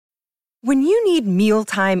When you need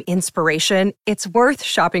mealtime inspiration, it's worth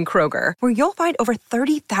shopping Kroger, where you'll find over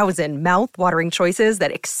 30,000 mouth-watering choices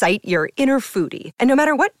that excite your inner foodie. And no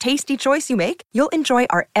matter what tasty choice you make, you'll enjoy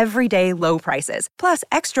our everyday low prices, plus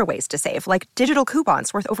extra ways to save, like digital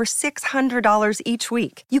coupons worth over $600 each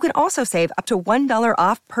week. You can also save up to $1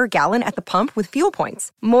 off per gallon at the pump with fuel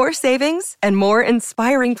points. More savings and more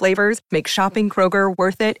inspiring flavors make shopping Kroger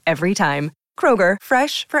worth it every time. Kroger,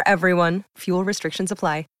 fresh for everyone. Fuel restrictions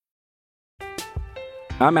apply.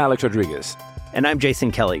 I'm Alex Rodriguez. And I'm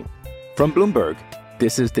Jason Kelly. From Bloomberg,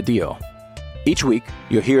 this is The Deal. Each week,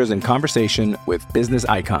 you'll hear us in conversation with business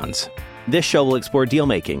icons. This show will explore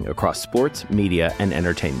deal-making across sports, media, and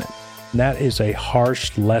entertainment. That is a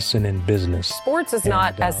harsh lesson in business. Sports is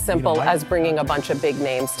not as simple as bringing a bunch of big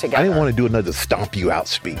names together. I didn't want to do another stomp you out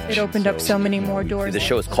speech. It opened up so many more doors. The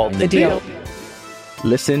show is called The Deal.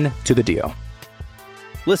 Listen to The Deal.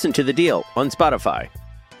 Listen to The Deal on Spotify.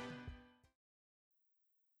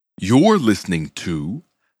 You're listening to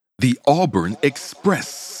The Auburn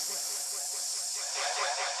Express.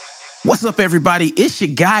 What's up, everybody? It's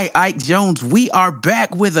your guy, Ike Jones. We are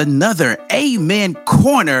back with another Amen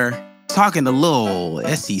Corner, talking a little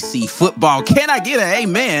SEC football. Can I get an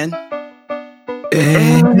amen?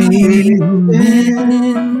 Amen.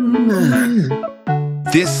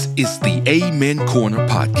 This is the Amen Corner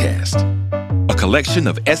podcast, a collection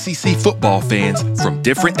of SEC football fans from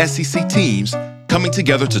different SEC teams coming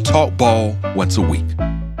together to talk ball once a week.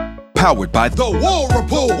 Powered by The War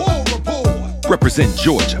Report. Represent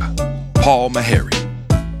Georgia, Paul Maharrey.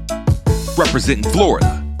 Representing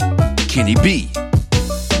Florida, Kenny B.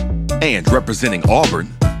 And representing Auburn,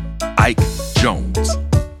 Ike Jones.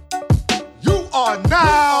 You are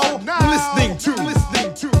now listening to.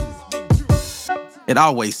 It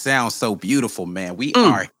always sounds so beautiful, man. We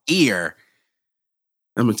are here.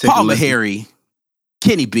 I'm gonna take Paul Maharrey,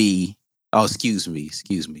 Kenny B. Oh, excuse me.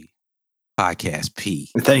 Podcast P.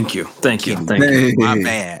 Thank you. My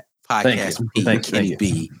bad. Podcast P. Kenny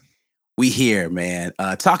B. We here, man.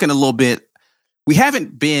 Talking a little bit. We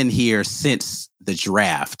haven't been here since the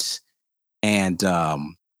draft, and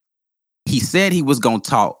he said he was gonna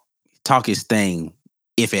talk his thing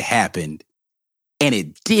if it happened, and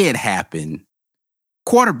it did happen.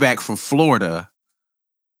 Quarterback from Florida,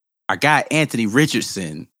 our guy Anthony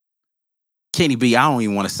Richardson. Kenny B, I don't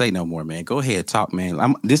even want to say no more, man. Go ahead, talk,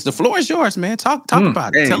 man. The floor is yours, man. Talk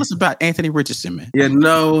about it. Tell us about Anthony Richardson, man.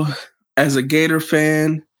 As a Gator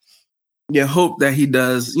fan, hope that he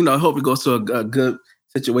does. I hope he goes to a good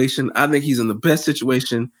situation. I think he's in the best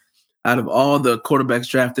situation out of all the quarterbacks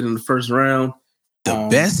drafted in the first round. The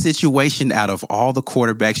best situation out of all the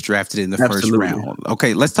quarterbacks drafted in the first round.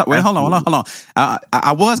 Okay, let's talk. Wait, hold on.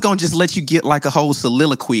 I was going to just let you get like a whole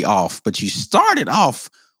soliloquy off, but you started off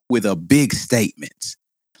with a big statement.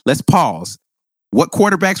 Let's pause. What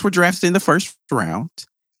quarterbacks were drafted in the first round?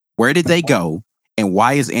 Where did they go? And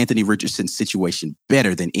why is Anthony Richardson's situation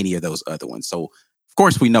better than any of those other ones? So, of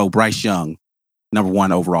course, we know Bryce Young,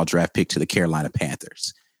 #1 overall draft pick to the Carolina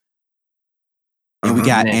Panthers. And we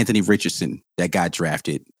got Anthony Richardson that got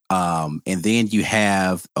drafted. And then you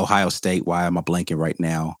have Ohio State. Why am I blanking right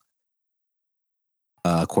now?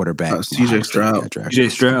 Quarterback. CJ Stroud.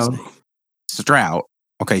 Stroud.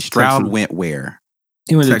 Okay, Stroud went where?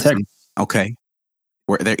 He went to Texas. Okay.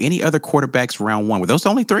 Were there any other quarterbacks round one? Were those the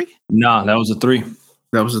only 3? No, that was a 3.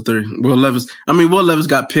 That was a 3. Will Levis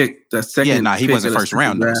got picked that second. Yeah, he wasn't first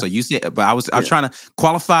round. So you said, but I was trying to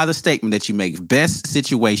qualify the statement that you make. Best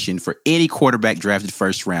situation for any quarterback drafted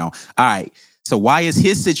first round. All right. So why is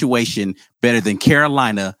his situation better than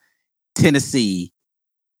Carolina, Tennessee,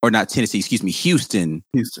 or not Tennessee? Excuse me, Houston.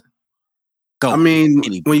 Go. When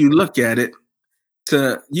you look at it,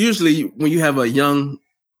 usually when you have a young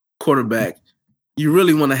quarterback, you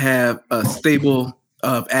really want to have a stable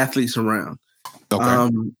of athletes around. Okay.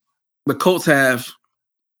 The Colts have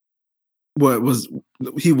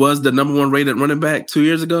he was the #1 rated running back 2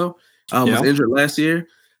 years ago. Was injured last year.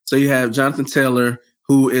 So you have Jonathan Taylor,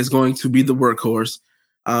 who is going to be the workhorse.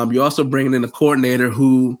 You're also bringing in a coordinator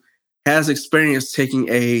who has experience taking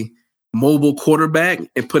a mobile quarterback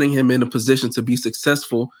and putting him in a position to be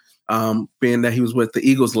successful, being that he was with the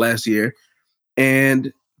Eagles last year.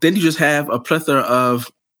 And then you just have a plethora of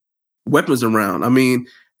weapons around.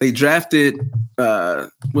 They drafted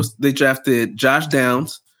Josh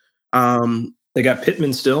Downs. They got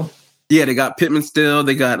Pittman still. Yeah, they got Pittman still.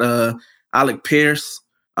 They got Alec Pierce,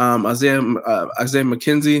 Isaiah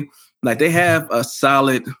McKenzie. Like, they have a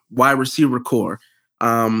solid wide receiver core.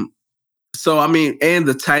 And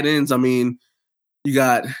the tight ends. You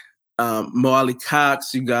got Mo Ali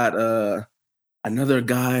Cox. You got another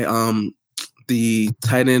guy. the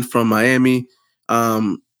tight end from Miami.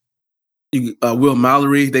 Will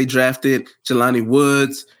Mallory, they drafted Jelani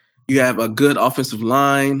Woods. You have a good offensive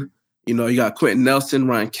line. You got Quentin Nelson,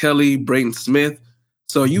 Ryan Kelly, Braden Smith.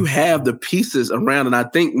 So you have the pieces around. And I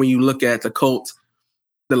think when you look at the Colts,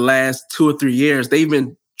 the last 2 or 3 years, they've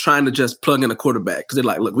been trying to just plug in a quarterback because they're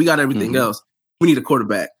like, look, we got everything else. We need a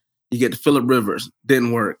quarterback. You get Phillip Rivers,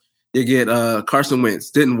 didn't work. You get Carson Wentz,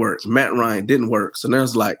 didn't work. Matt Ryan, didn't work. So now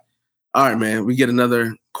it's like, all right, man, we get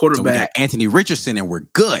another quarterback. So we got Anthony Richardson, and we're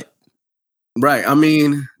good. Right. I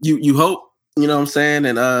mean, you hope, you know what I'm saying?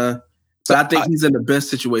 And so I think he's in the best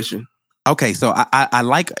situation. Okay, so I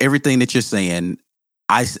like everything that you're saying.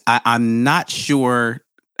 I'm not sure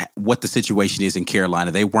what the situation is in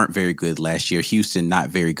Carolina. They weren't very good last year. Houston, not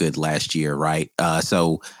very good last year, right?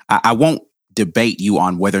 So I won't debate you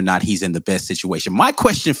on whether or not he's in the best situation. My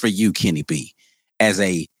question for you, Kenny B, as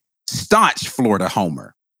a staunch Florida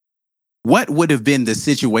homer, what would have been the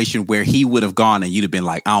situation where he would have gone and you'd have been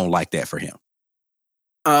like, I don't like that for him?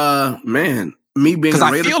 Man, me being because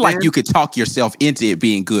I feel fan, like you could talk yourself into it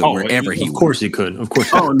being good wherever he. Of course, he could. Of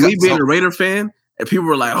course. Me being a Raider fan, and people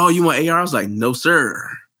were like, "Oh, you want AR?" I was like, "No, sir.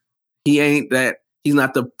 He ain't that. He's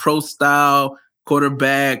not the pro style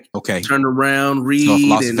quarterback. Okay, turn around, read." So if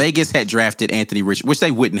Las Vegas had drafted Anthony Richardson, which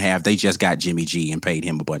they wouldn't have, they just got Jimmy G and paid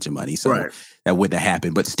him a bunch of money, so that wouldn't have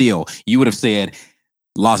happened. But still, you would have said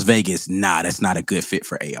Las Vegas, nah, that's not a good fit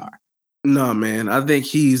for AR. No, man. I think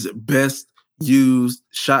he's best used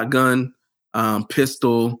shotgun,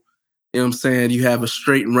 pistol. You know what I'm saying? You have a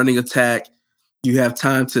straight running attack. You have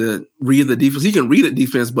time to read the defense. He can read a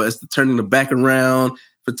defense, but it's turning the back around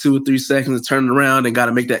for 2 or 3 seconds and turning around and got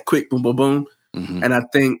to make that quick boom, boom, boom. Mm-hmm. And I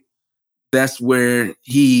think that's where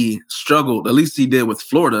he struggled. At least he did with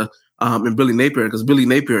Florida and Billy Napier, because Billy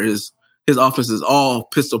Napier his offense is all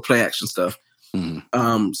pistol play action stuff.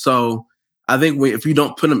 Mm-hmm. So I think if you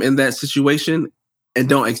don't put him in that situation and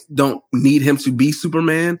don't need him to be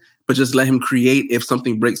Superman, but just let him create if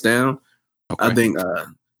something breaks down, I think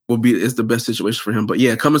is the best situation for him. But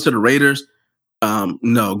yeah, coming to the Raiders,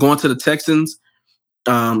 no. Going to the Texans,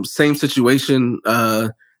 same situation.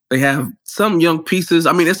 They have some young pieces.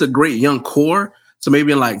 I mean, it's a great young core. So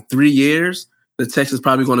maybe in like 3 years, the Texans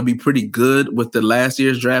probably going to be pretty good with the last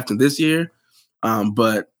year's draft and this year.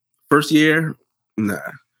 But first year, nah.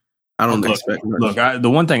 I don't expect much. Look, the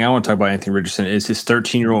one thing I want to talk about Anthony Richardson is his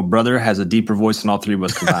 13-year-old brother has a deeper voice than all three of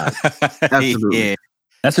us combined. Absolutely. Yeah.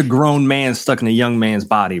 That's a grown man stuck in a young man's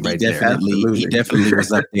body right there. He definitely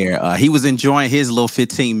was up there. He was enjoying his little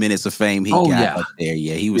 15 minutes of fame he got up there.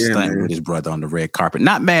 Yeah, he was stunting with his brother on the red carpet.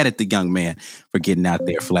 Not mad at the young man for getting out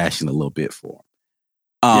there flashing a little bit for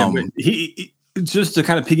him. But he just to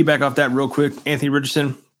kind of piggyback off that real quick, Anthony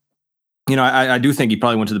Richardson, I do think he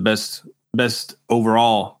probably went to the best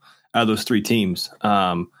overall out of those 3 teams.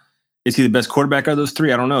 Is he the best quarterback out of those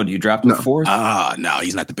 3? I don't know. Do you draft him fourth? No,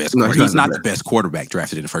 he's not the best. He's not the best quarterback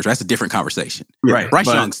drafted in the first round. That's a different conversation. Yeah, right. Bryce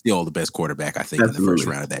Young's still the best quarterback, I think, in the first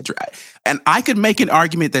round of that draft. And I could make an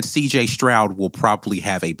argument that C.J. Stroud will probably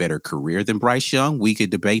have a better career than Bryce Young. We could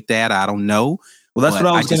debate that. I don't know. Well, that's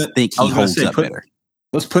what I was going to think. He holds up better.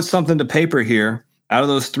 Let's put something to paper here. Out of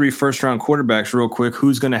those 3 first-round quarterbacks, real quick,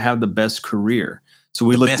 who's going to have the best career? So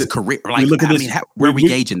we look at career. Like, look at this. Where are we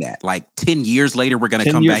gauging that? Like 10 years later, we're going to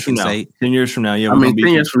come back and say 10 years from now. Yeah, 10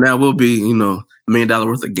 years from now, we'll be $1 million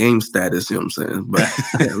worth of game status. You know what I'm saying? But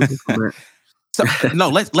so no,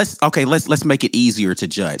 let's make it easier to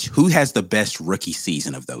judge who has the best rookie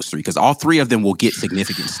season of those 3, because all 3 of them will get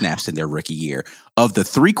significant snaps in their rookie year. Of the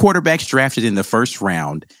 3 quarterbacks drafted in the first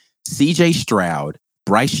round, C.J. Stroud,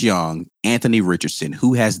 Bryce Young, Anthony Richardson,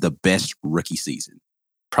 who has the best rookie season?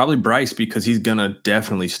 Probably Bryce, because he's going to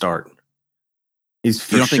definitely start. You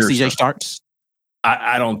don't think CJ starts?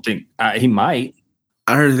 I don't think he might.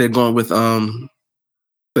 I heard they're going with the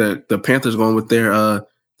Panthers going with their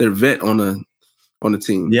vet on the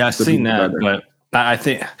team. Yeah, I've seen that, but I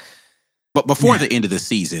think. But before the end of the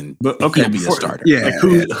season, he'll be a starter. Yeah,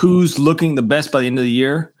 who's looking the best by the end of the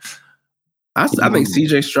year? I think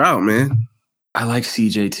CJ Stroud, man. I like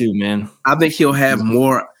CJ too, man. I think he'll have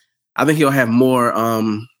more. The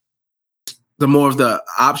more of the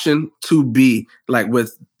option to be like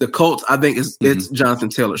with the Colts. I think it's Jonathan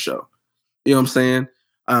Taylor show. You know what I'm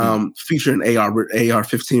saying? Featuring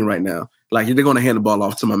AR-15 right now. Like they're going to hand the ball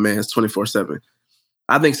off to my man 24/7.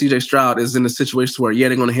 I think CJ Stroud is in a situation where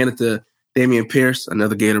they're going to hand it to Dameon Pierce,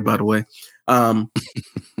 another Gator by the way. But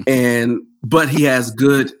he has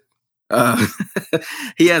good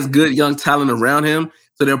young talent around him.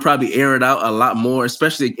 So they'll probably air it out a lot more,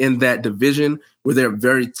 especially in that division where they're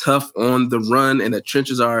very tough on the run and the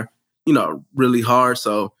trenches are, really hard.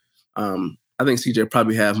 So I CJ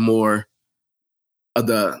probably have more of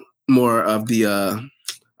the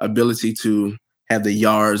ability to have the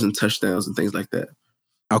yards and touchdowns and things like that.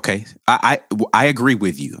 Okay, I agree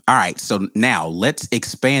with you. All right, so now let's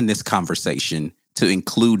expand this conversation to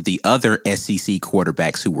include the other SEC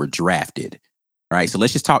quarterbacks who were drafted. All right, so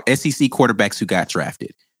let's just talk SEC quarterbacks who got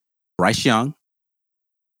drafted. Bryce Young,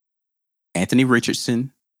 Anthony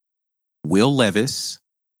Richardson, Will Levis,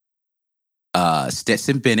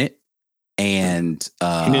 Stetson Bennett, and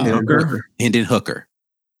Hendon Hooker.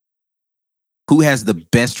 Who has the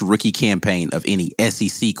best rookie campaign of any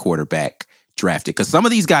SEC quarterback drafted? Because some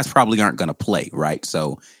of these guys probably aren't going to play, right?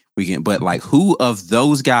 So we can, but like, who of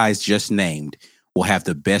those guys just named will have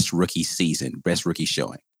the best rookie season, best rookie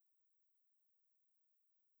showing?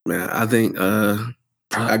 Man, I think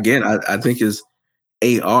I think it's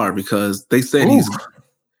AR, because they said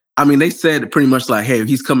they said pretty much like, hey, if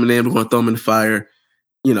he's coming in, we're going to throw him in the fire.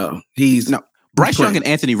 Bryce Young and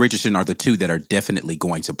Anthony Richardson are the two that are definitely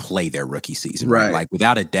going to play their rookie season. Right? Like,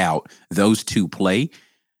 without a doubt, those two play.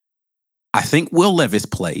 I think Will Levis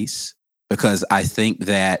plays because I think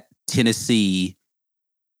that Tennessee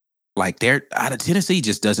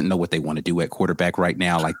just doesn't know what they want to do at quarterback right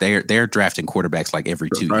now. Like, they're drafting quarterbacks like every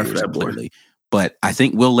 2 years, clearly. But I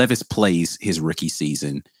think Will Levis plays his rookie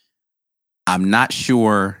season. I'm not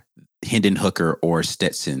sure Hendon Hooker or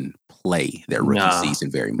Stetson play their rookie season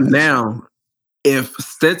very much. Now, if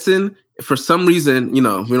Stetson, for some reason, we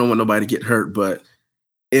don't want nobody to get hurt, but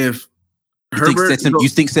if you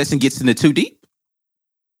think Stetson gets in the 2 deep?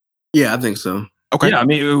 Yeah, I think so. Okay. Yeah, I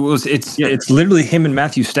mean, it's literally him and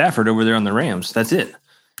Matthew Stafford over there on the Rams. That's it.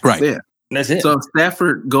 Right. Yeah. That's it. So if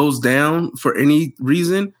Stafford goes down for any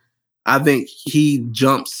reason, I think he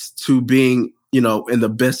jumps to being, in the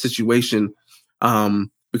best situation,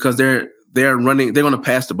 because they're going to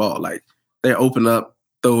pass the ball. Like, they're open up,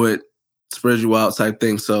 throw it, spread you out type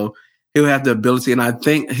thing. So he'll have the ability, and I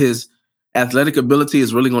think his athletic ability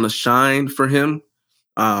is really going to shine for him.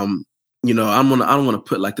 I don't want to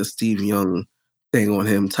put like the Steve Young thing on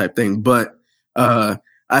him type thing, but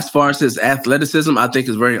as far as his athleticism, I think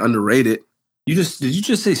is very underrated. Did you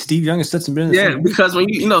just say Steve Young and Stetson Bennett? Yeah, because when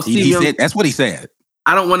Steve Young, that's what he said.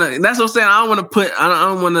 I don't want to. That's what I'm saying. I don't want to put. I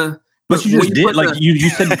don't want to. But you just did. Like, you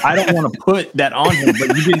said, I don't want to put that on him,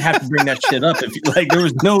 but you didn't have to bring that shit up. There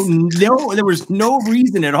was no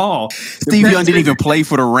reason at all. Steve Young didn't even play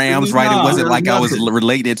for the Rams, right? It wasn't like I was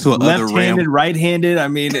related to another Ram. Left-handed, right-handed. I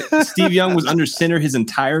mean, Steve Young was under center his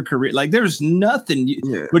entire career. Like, there's nothing.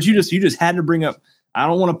 But you just had to bring up. I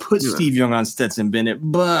don't want to put Steve Young on Stetson Bennett,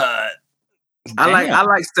 but I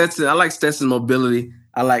like Stetson. I like Stetson's mobility.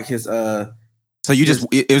 I like his. So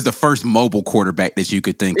it was the first mobile quarterback that you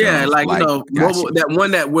could think of. Yeah, mobile, that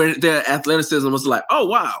one where their athleticism was like, oh,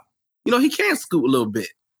 wow. He can scoot a little bit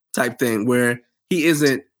type thing, where he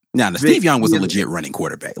isn't. Now, Steve Young was a legit running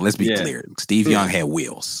quarterback. Let's be clear. Steve Young had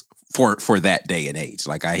wheels for that day and age.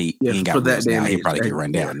 Like, he ain't got wheels now. He'll probably get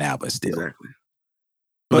run down now, but still. Exactly.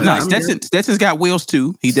 But no, Stetson's got wheels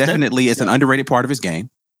too. He definitely is an underrated part of his game.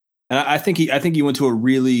 And I think he went to a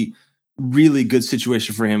really, really good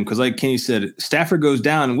situation for him, because, like Kenny said, Stafford goes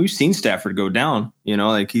down, and we've seen Stafford go down.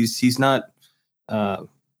 Like, he's not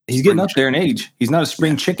he's getting up there in age. He's not a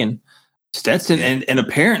spring chicken. Stetson and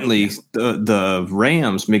apparently the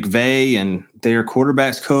Rams, McVay and their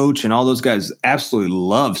quarterbacks coach and all those guys absolutely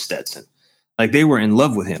love Stetson. Like, they were in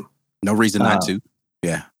love with him. No reason not to.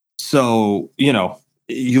 Yeah. So,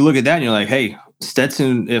 you look at that and you're like, hey,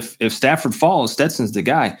 Stetson, if Stafford falls, Stetson's the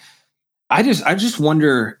guy. I just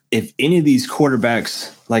wonder if any of these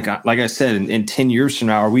quarterbacks, like I said, in 10 years from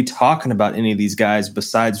now, are we talking about any of these guys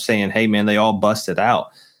besides saying, hey, man, they all busted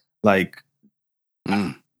out? Like,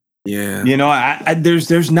 yeah.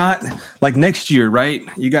 There's not, like, next year, right?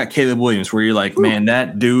 You got Caleb Williams, where you're like, man,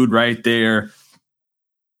 that dude right there,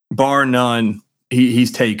 bar none,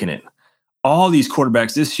 he's taking it. All these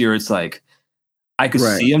quarterbacks this year, it's like, I could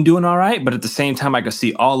see them doing all right, but at the same time, I could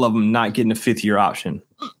see all of them not getting a 5th-year option.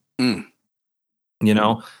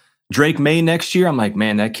 Drake May next year, I'm like,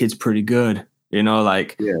 man, that kid's pretty good. He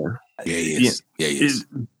is.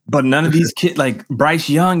 But none of these kids, like Bryce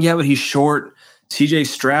Young, but he's short. CJ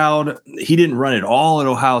Stroud, he didn't run at all at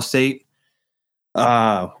Ohio State.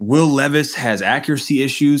 Will Levis has accuracy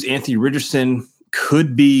issues. Anthony Richardson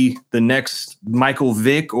could be the next Michael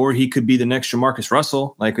Vick, or he could be the next Jamarcus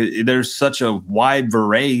Russell. Like, there's such a wide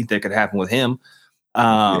variety that could happen with him.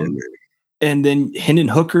 And then Hendon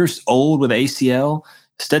Hooker's old with ACL.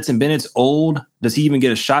 Stetson Bennett's old. Does he even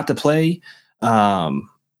get a shot to play?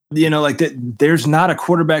 There's not a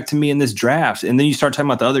quarterback to me in this draft. And then you start talking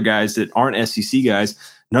about the other guys that aren't SEC guys.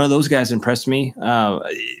 None of those guys impressed me.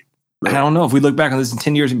 I don't know if we look back on this in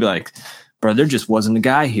 10 years and be like, bro, there just wasn't a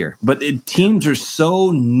guy here. But teams are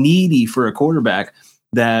so needy for a quarterback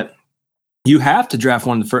that you have to draft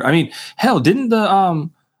one first. I mean, hell, didn't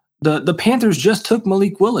the Panthers just took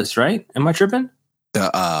Malik Willis, right? Am I tripping?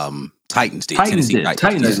 The Titans did.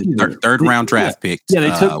 Titans did. Third round draft pick.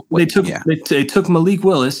 Yeah, they took Malik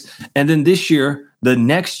Willis, and then this year, the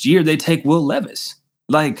next year, they take Will Levis.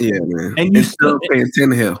 Like, yeah, man. And you still paying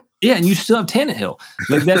Tannehill. Yeah, and you still have Tannehill.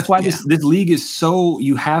 Like, that's why this league is so,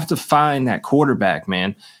 you have to find that quarterback,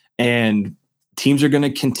 man. And teams are going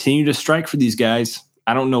to continue to strike for these guys.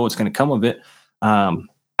 I don't know what's going to come of it.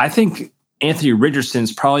 I think Anthony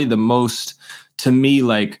Richardson's probably the most, to me,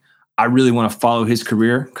 like, I really want to follow his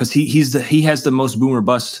career because he has the most boomer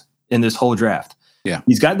bust in this whole draft. Yeah.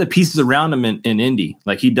 He's got the pieces around him in Indy.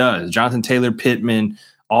 Like, he does. Jonathan Taylor, Pittman,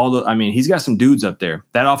 he's got some dudes up there.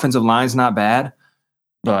 That offensive line's not bad.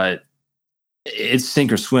 But it's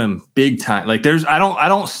sink or swim, big time. Like I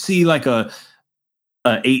don't see like a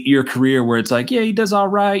 8-year career where it's like, yeah, he does all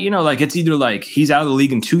right. You know, like it's either like he's out of the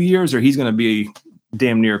league in 2 years or he's going to be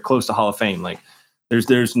damn near close to Hall of Fame. Like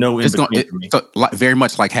there's no in between for me. So, very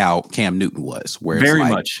much like how Cam Newton was, where it's very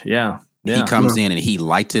like, much, yeah. He comes in and he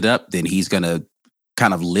lights it up, then he's going to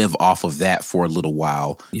kind of live off of that for a little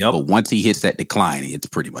while. Yep. But once he hits that decline, it's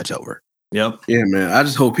pretty much over. Yep. Yeah, man. I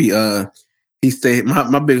just hope he stayed.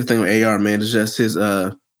 My biggest thing with AR, man, is just his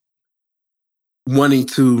wanting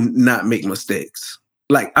to not make mistakes.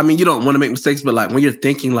 Like, I mean, you don't want to make mistakes, but like when you're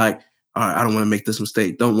thinking like, all right, I don't want to make this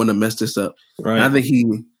mistake. Don't want to mess this up. Right. And I think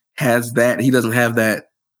he has that. He doesn't have that.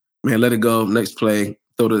 Man, let it go. Next play.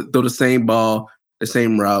 Throw the same ball, the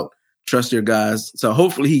same route. Trust your guys. So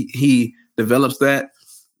hopefully he develops that.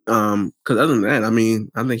 Because other than that, I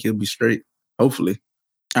mean, I think he'll be straight. Hopefully.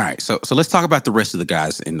 All right, so let's talk about the rest of the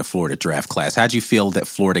guys in the Florida draft class. How'd you feel that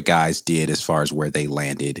Florida guys did as far as where they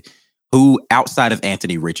landed? Who, outside of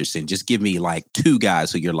Anthony Richardson, just give me like 2 guys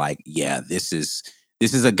who you're like, yeah, this is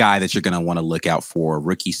a guy that you're going to want to look out for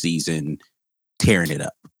rookie season, tearing it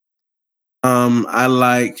up. I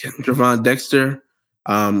like Javon Dexter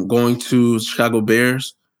going to Chicago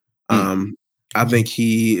Bears. I think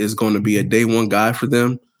he is going to be a day one guy for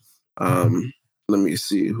them. Let me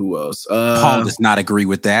see who else. Paul does not agree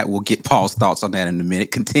with that. We'll get Paul's thoughts on that in a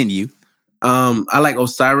minute. Continue. I like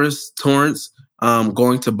O'Cyrus Torrence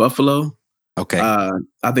going to Buffalo. Okay.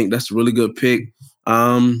 I think that's a really good pick.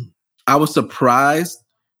 I was surprised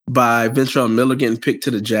by Ventrell Miller getting picked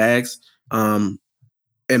to the Jags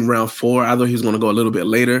in round 4. I thought he was going to go a little bit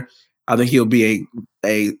later. I think he'll be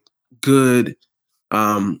a good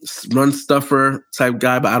run stuffer type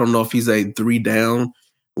guy, but I don't know if he's a 3-down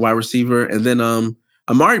wide receiver. And then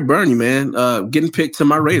Amari Burney, man, getting picked to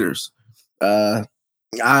my Raiders.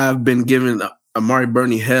 I've been giving Amari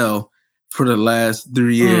Burney hell for the last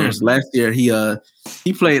 3 years. Last year he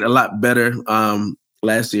played a lot better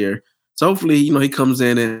last year. So hopefully, he comes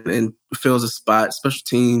in and fills a spot, special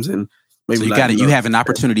teams, and maybe so you have an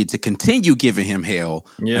opportunity to continue giving him hell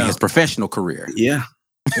in his professional career. Yeah.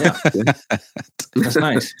 That's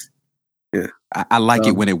nice. Yeah, I like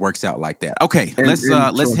it when it works out like that. Okay,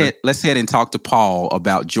 let's head and talk to Paul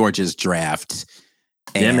about Georgia's draft.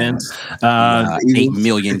 And, yeah, man. 8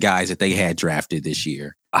 million guys that they had drafted this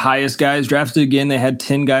year. Highest guys drafted again. They had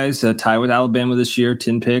 10 guys tie with Alabama this year.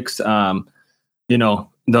 10 picks.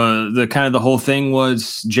 The kind of the whole thing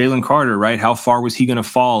was Jalen Carter, right? How far was he going to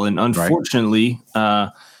fall? And unfortunately,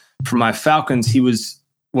 for my Falcons, he was.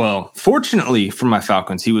 Well, fortunately for my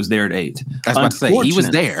Falcons, he was there at 8. I was about to say, he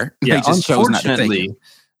was there. Yeah, they just chose not to take him.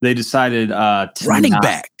 They decided to running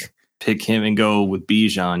back. Pick him and go with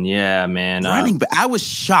Bijan. Yeah, man. Running back. I was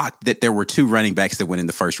shocked that there were 2 running backs that went in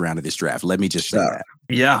the first round of this draft. Let me just say that.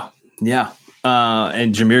 Yeah.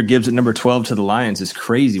 And Jahmyr Gibbs at number 12 to the Lions is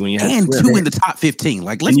crazy when you have 2 in the top 15.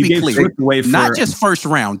 Like, let's be clear. Not just first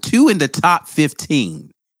round, 2 in the top 15.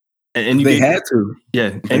 And they had to.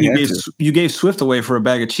 Yeah. And you gave Swift away for a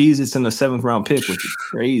bag of cheese. It's in the 7th round pick, which is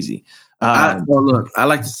crazy. Look, I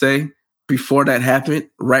like to say before that happened,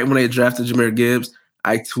 right when they drafted Jahmyr Gibbs,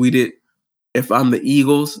 I tweeted, if I'm the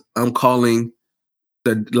Eagles, I'm calling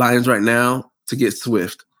the Lions right now to get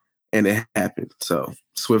Swift. And it happened. So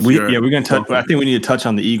Swift. We're going to touch. I think we need to touch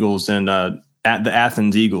on the Eagles and at the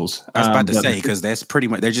Athens Eagles. I was about to say, because they're just pretty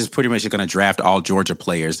much going to draft all Georgia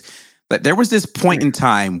players. But there was this point in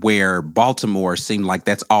time where Baltimore seemed like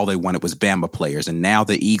that's all they wanted was Bama players, and now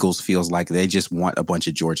the Eagles feels like they just want a bunch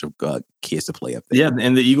of Georgia kids to play up there. Yeah,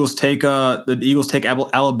 and the Eagles take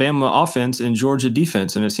Alabama offense and Georgia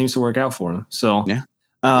defense, and it seems to work out for them. So yeah.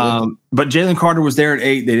 But Jalen Carter was there at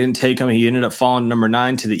 8. They didn't take him. He ended up falling number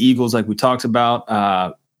 9 to the Eagles, like we talked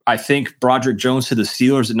about. I think Broderick Jones to the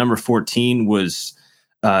Steelers at number 14 was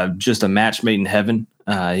just a match made in heaven.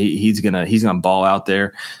 He's gonna ball out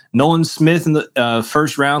there. Nolan Smith in the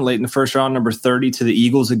first round, late in the first round, number 30 to the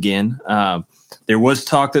Eagles again. There was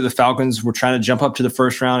talk that the Falcons were trying to jump up to the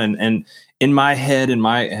first round, and in my head,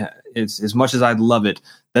 as much as I'd love it,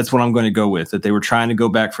 that's what I'm going to go with. That they were trying to go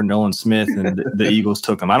back for Nolan Smith, and the Eagles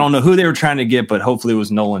took him. I don't know who they were trying to get, but hopefully it was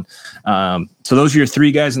Nolan. So those are your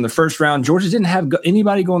three guys in the first round. Georgia didn't have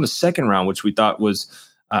anybody go in the second round, which we thought was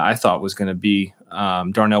I thought was going to be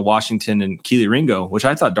Darnell Washington and Keely Ringo, which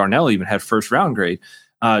I thought Darnell even had first round grade.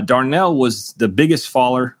 Darnell was the biggest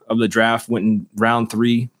faller of the draft, went in round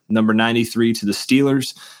 3, number 93 to the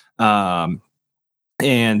Steelers.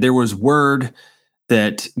 And there was word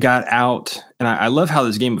that got out, and I love how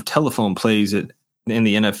this game of telephone plays it in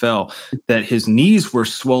the NFL, that his knees were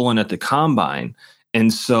swollen at the combine.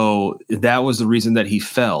 And so that was the reason that he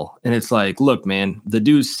fell. And it's like, look, man, the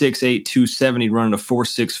dude's 6'8", 270, running a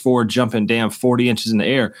 4.64, jumping damn 40 inches in the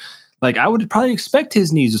air. Like, I would probably expect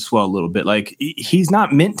his knees to swell a little bit. Like, he's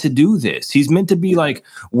not meant to do this. He's meant to be like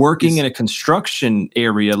working in a construction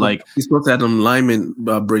area. Like, he's supposed to have them lineman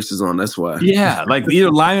braces on. That's why. Yeah, like either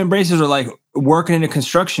lineman braces or like working in a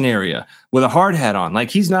construction area with a hard hat on. Like,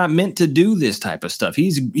 he's not meant to do this type of stuff.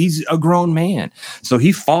 He's a grown man, so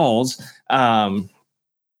he falls.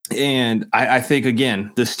 And I think,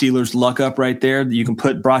 again, the Steelers luck up right there. You can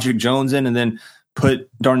put Broderick Jones in and then put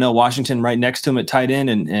Darnell Washington right next to him at tight end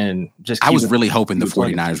and just I was really hoping the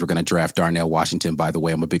 49ers were going to draft Darnell Washington, by the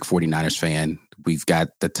way. I'm a big 49ers fan. We've got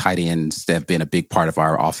the tight ends that have been a big part of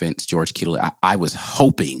our offense, George Kittle. I was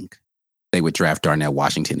hoping they would draft Darnell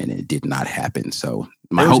Washington, and it did not happen. So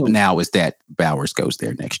my hope now is that Bowers goes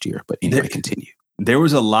there next year. But anyway, continue. There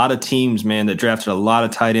was a lot of teams, man, that drafted a lot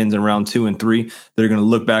of tight ends in round 2 and 3 that are going to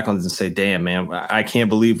look back on this and say, damn, man, I can't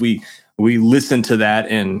believe we listened to that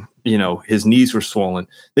and, you know, his knees were swollen.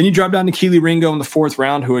 Then you drop down to Keely Ringo in the 4th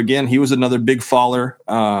round, who, again, he was another big faller.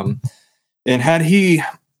 And had he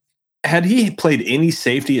played any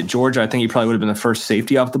safety at Georgia, I think he probably would have been the first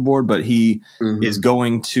safety off the board, but he is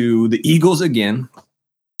going to the Eagles again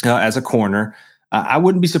as a corner. I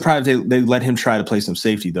wouldn't be surprised if they let him try to play some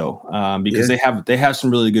safety, though, because they have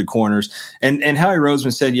some really good corners. And Howie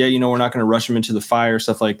Roseman said, yeah, you know, we're not going to rush him into the fire,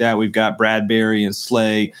 stuff like that. We've got Bradbury and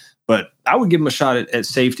Slay, but I would give him a shot at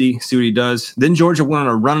safety, see what he does. Then Georgia went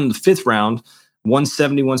on a run in the 5th round,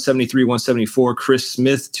 170, 173, 174. Chris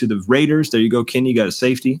Smith to the Raiders. There you go, Kenny. You got a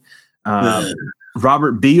safety.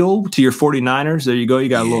 Robert Beal to your 49ers. There you go. You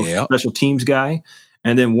got a little special teams guy.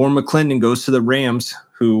 And then Warren McClendon goes to the Rams,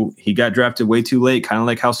 who he got drafted way too late, kind of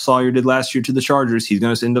like how Sawyer did last year to the Chargers. He's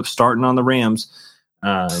going to end up starting on the Rams,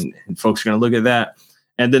 and folks are going to look at that.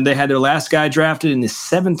 And then they had their last guy drafted in the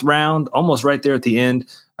 7th round, almost right there at the end.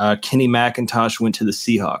 Kenny McIntosh went to the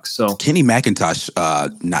Seahawks. So Kenny McIntosh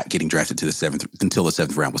not getting drafted to the 7th until the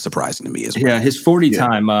 7th round was surprising to me as well. Yeah, his 40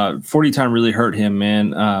 time really hurt him,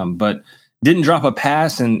 man. But didn't drop a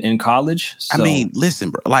pass in college. So. I mean, listen,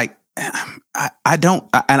 bro, like, I don't,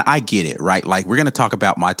 and I get it, right? Like, we're going to talk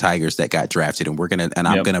about my Tigers that got drafted, and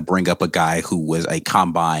I'm going to bring up a guy who was a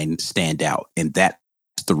combine standout, and that's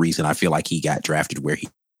the reason I feel like he got drafted where he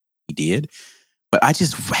did. But I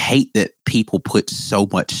just hate that people put so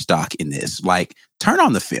much stock in this. Like, turn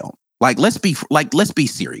on the film. Let's be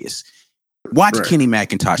serious. Watch Kenny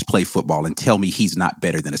McIntosh play football and tell me he's not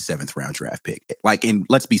better than a 7th round draft pick. And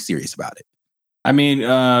let's be serious about it. I mean,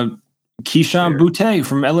 Keyshawn Boutte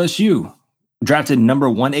from LSU, drafted number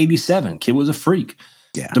 187. Kid was a freak.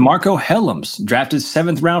 Yeah. DeMarco Hellams, drafted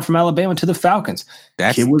 7th round from Alabama to the Falcons.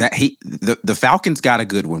 The Falcons got a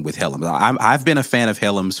good one with Hellams. I've been a fan of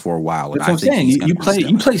Hellams for a while. That's what I'm saying.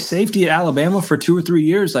 You play safety at Alabama for 2 or 3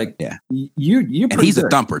 years. Like, you're and he's good. A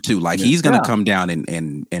thumper too. Like, he's going to come down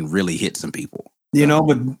and really hit some people. You know,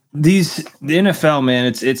 but the NFL, man,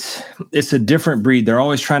 it's a different breed. They're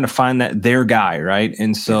always trying to find their guy, right?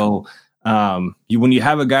 And so. When you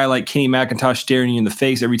have a guy like Kenny McIntosh staring you in the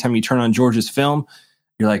face every time you turn on Georgia's film,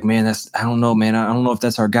 you're like, man, I don't know, man. I don't know if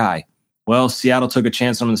that's our guy. Well, Seattle took a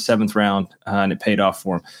chance on him in the 7th round, and it paid off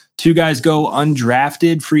for him. 2 guys go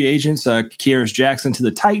undrafted free agents, Kearis Jackson to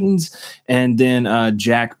the Titans, and then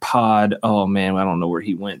Jack Pod. Oh, man, I don't know where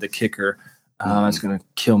he went, the kicker. That's going to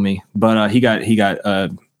kill me. But he got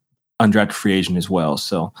undrafted free agent as well.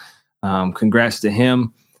 So congrats to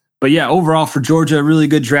him. But yeah, overall for Georgia, a really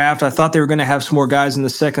good draft. I thought they were going to have some more guys in the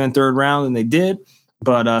 2nd and 3rd round, and they did.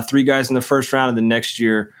 But 3 guys in the 1st round, and then next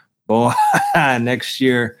year, going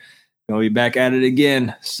to be back at it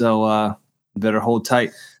again. So better hold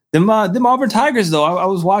tight. Them Auburn Tigers, though. I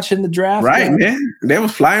was watching the draft. Right, man. They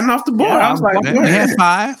was flying off the board. Yeah, I was like, we had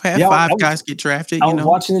five guys get drafted. I was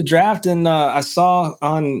watching the draft, and I saw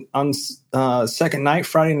on second night,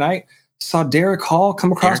 Friday night, saw Derek Hall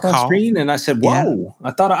come across my screen, and I said, "Whoa!" Yeah.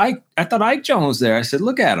 I thought Ike Jones there. I said,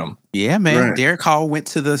 "Look at him." Yeah, man. Right. Derek Hall went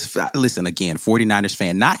to listen again. 49ers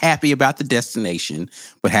fan, not happy about the destination,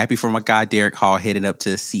 but happy for my guy Derek Hall heading up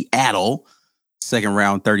to Seattle. Second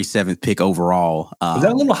round, 37th pick overall. Was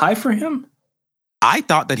that a little high for him? I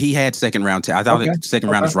thought that he had second round. I thought that second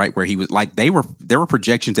round is right where he was. Like there were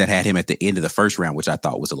projections that had him at the end of the first round, which I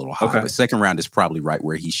thought was a little high. But second round is probably right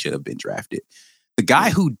where he should have been drafted. The guy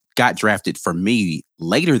who got drafted for me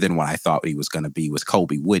later than what I thought he was going to be was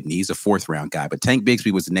Colby Wooden. He's a fourth round guy, but Tank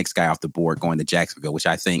Bigsby was the next guy off the board going to Jacksonville, which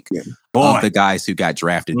I think of the guys who got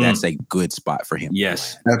drafted, that's a good spot for him.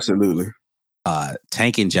 Yes, absolutely.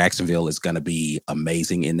 Tank in Jacksonville is going to be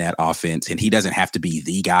amazing in that offense, and he doesn't have to be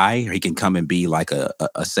the guy. He can come and be like a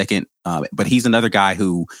second, but he's another guy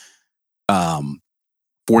who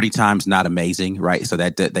 40 times not amazing, right? So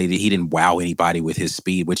that he didn't wow anybody with his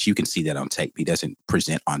speed, which you can see that on tape. He doesn't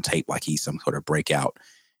present on tape like he's some sort of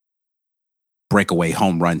breakaway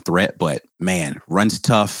home run threat, but man, runs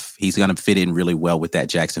tough. He's going to fit in really well with that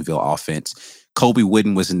Jacksonville offense. Colby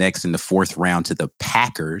Wooden was next in the fourth round to the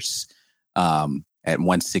Packers. At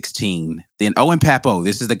 116. Then Owen Pappoe,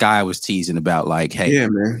 this is the guy I was teasing about, like, hey,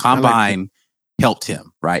 Combine helped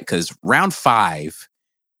him, right? Because round 5,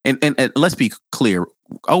 and let's be clear,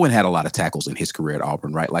 Owen had a lot of tackles in his career at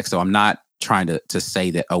Auburn, right? Like, so I'm not trying to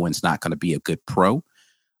say that Owen's not going to be a good pro,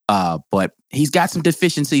 but he's got some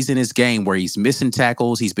deficiencies in his game where he's missing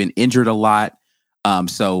tackles. He's been injured a lot.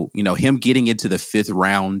 So, him getting into the 5th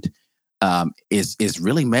round is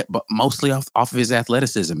really but mostly off of his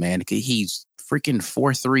athleticism, man. He's freaking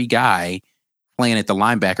 4'3" guy playing at the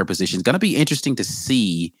linebacker position. It's going to be interesting to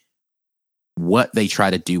see what they try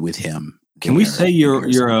to do with him. Can we say you're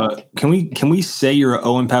can we say you're an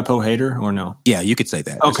Owen Pappoe hater or no? Yeah, you could say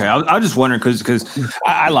that. Okay, I was just wondering because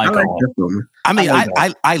I like him. I mean,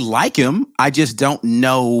 I like him. I just don't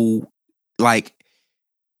know, like,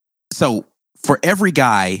 so for every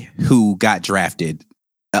guy who got drafted,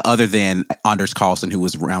 other than Anders Carlson, who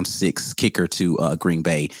was round 6 kicker to Green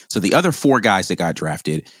Bay. So the other 4 guys that got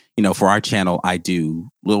drafted, for our channel, I do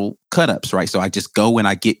little cut-ups, right? So I just go and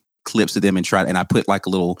I get clips of them and I put like a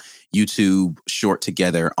little YouTube short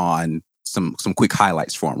together on some quick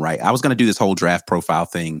highlights for them, right? I was going to do this whole draft profile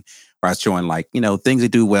thing where I was showing like, things they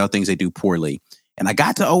do well, things they do poorly. And I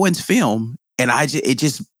got to Owen's film and it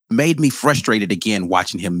just made me frustrated again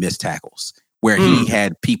watching him miss tackles where he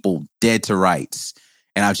had people dead to rights.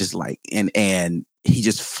 And I was just like, and he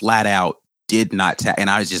just flat out did not and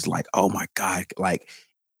I was just like, oh my God, like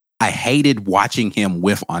I hated watching him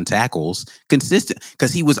whiff on tackles consistent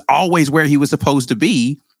because he was always where he was supposed to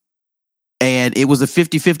be. And it was a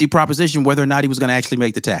 50-50 proposition whether or not he was going to actually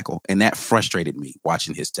make the tackle. And that frustrated me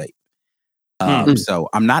watching his tape. So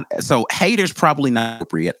haters probably not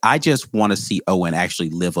appropriate. I just want to see Owen actually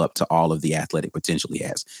live up to all of the athletic potential he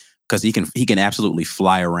has because he can absolutely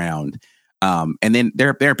fly around. And then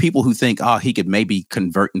there are people who think, he could maybe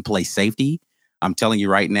convert and play safety. I'm telling you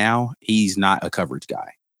right now, he's not a coverage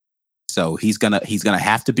guy. So he's gonna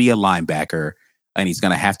have to be a linebacker, and he's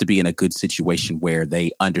gonna have to be in a good situation where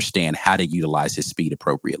they understand how to utilize his speed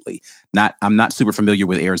appropriately. I'm not super familiar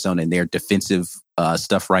with Arizona and their defensive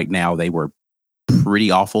stuff right now. They were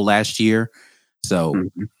pretty awful last year, so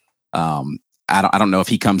I don't know if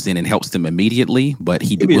he comes in and helps them immediately, but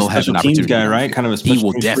he will have an opportunity. Guy, right? Kind of a special he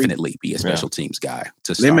will definitely be a special teams guy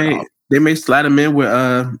to start off. They may slide him in with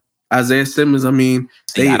Isaiah Simmons. I mean,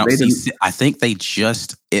 I think they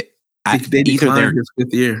just they declined his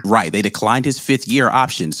 5th year. Right, they declined his 5th year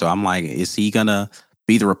option. So I'm like, is he gonna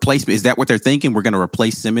be the replacement? Is that what they're thinking? We're gonna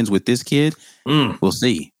replace Simmons with this kid? We'll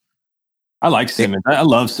see. I like Simmons. I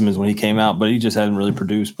love Simmons when he came out, but he just hadn't really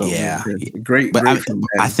produced. But yeah, great. But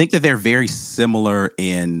I think that they're very similar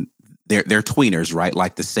in they're tweeners, right?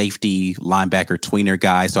 Like the safety linebacker tweener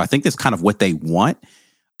guy. So I think that's kind of what they want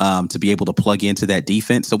to be able to plug into that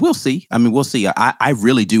defense. So we'll see. I mean, we'll see. I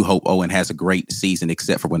really do hope Owen has a great season,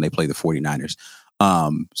 except for when they play the 49ers.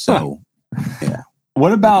 Yeah.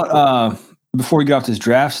 What about before we get off this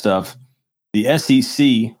draft stuff? The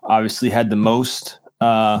SEC obviously had the most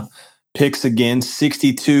picks again,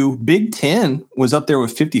 62. Big Ten was up there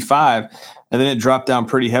with 55, and then it dropped down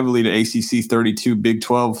pretty heavily to ACC 32, Big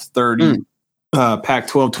 12 30,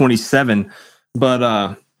 Pac-12 27.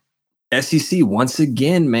 But SEC once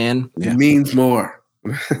again, man, it means more.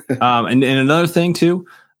 And another thing too,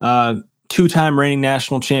 2-time reigning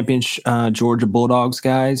national champion Georgia Bulldogs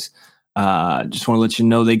guys. Just want to let you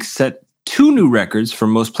know they set 2 new records for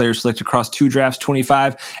most players selected across 2 drafts,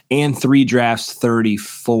 25, and 3 drafts,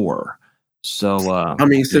 34. So,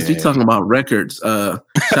 since we're talking about records, shout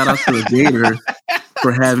out to the Gators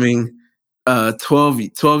for having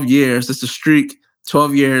 12 years. It's a streak.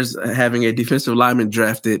 12 years having a defensive lineman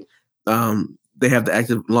drafted. They have the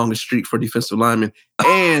active longest streak for defensive linemen.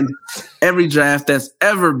 And every draft that's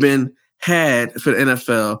ever been had for the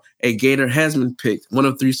NFL, a Gator has been picked, one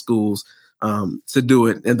of 3 schools, to do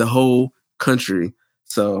it in the whole country.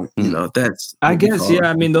 So, that's, I guess, yeah.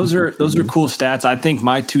 I mean, those are cool stats. I think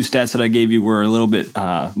my 2 stats that I gave you were a little bit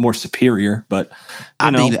more superior, but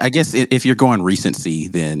I guess if you're going recency,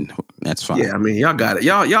 then that's fine. Yeah, I mean, y'all got it.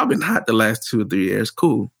 Y'all been hot the last 2 or 3 years.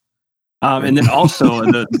 Cool. And then also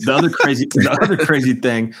the other crazy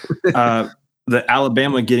thing, the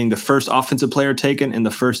Alabama getting the first offensive player taken and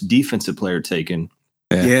the first defensive player taken.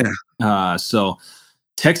 Yeah. So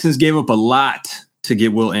Texans gave up a lot to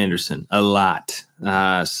get Will Anderson, a lot.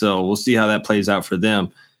 So we'll see how that plays out for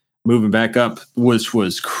them. Moving back up, which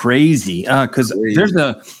was crazy because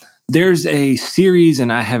there's a series,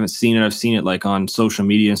 and I haven't seen it. I've seen it like on social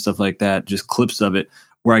media and stuff like that, just clips of it,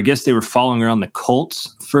 where I guess they were following around the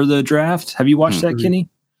Colts for the draft. Have you watched that, Kenny?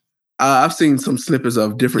 I've seen some snippets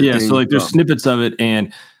of different things. Yeah, so like there's snippets of it,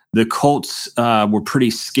 and the Colts were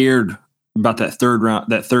pretty scared about that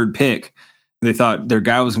third pick. They thought their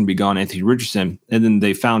guy was going to be gone, Anthony Richardson, and then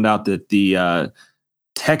they found out that the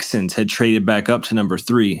Texans had traded back up to number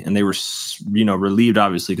 3, and they were, relieved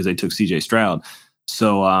obviously because they took C.J. Stroud.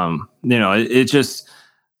 So, it's just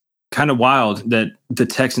kind of wild that the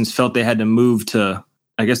Texans felt they had to move to.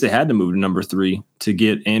 I guess they had to move to number 3 to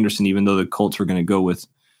get Anderson, even though the Colts were going to go with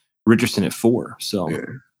Richardson at 4. So,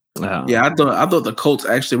 I thought the Colts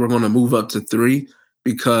actually were going to move up to 3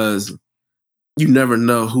 because you never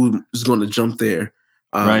know who's going to jump there,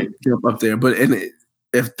 jump up there. But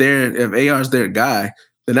if AR's their guy,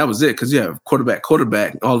 then that was it because you have quarterback.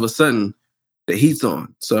 All of a sudden, the heat's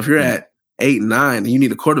on. So if you're at 8, 9, and you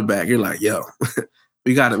need a quarterback, you're like, yo,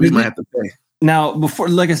 we might have to pay. Now, before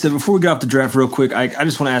we get off the draft real quick, I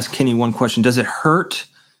just want to ask Kenny one question. Does it hurt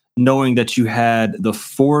knowing that you had the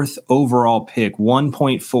 4th overall pick,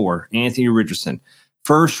 1.4, Anthony Richardson,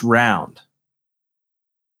 first round,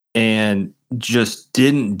 and just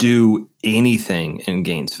didn't do anything in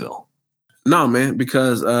Gainesville? No, man,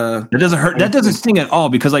 because it doesn't hurt. That doesn't sting at all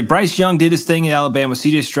because like Bryce Young did his thing in Alabama,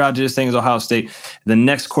 C.J. Stroud did his thing at Ohio State. The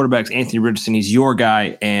next quarterback's Anthony Richardson. He's your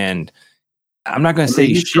guy, and I'm not going to say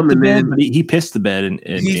he shit the bed, but he pissed the bed in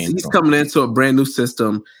he's coming into a brand new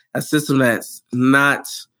system, a system that's not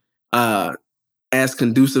as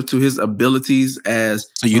conducive to his abilities as.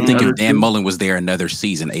 So you think if Dan Mullen was there another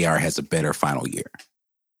season, AR has a better final year?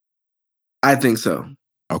 I think so.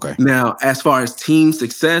 Okay. Now, as far as team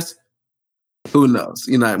success, who knows?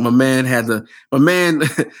 My man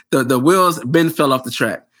the wheels fell off the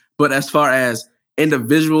track. But as far as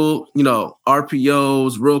individual,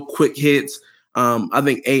 RPOs, real quick hits, I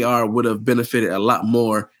think AR would have benefited a lot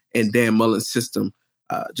more in Dan Mullen's system,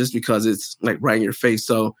 just because it's like right in your face.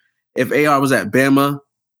 So if AR was at Bama,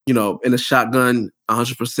 in a shotgun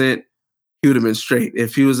 100%, he would have been straight.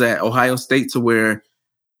 If he was at Ohio State to where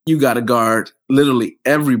you got to guard literally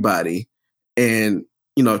everybody and,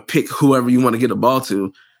 pick whoever you want to get the ball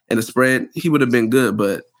to in the spread, he would have been good.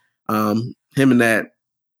 But him and that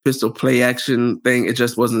pistol play action thing, it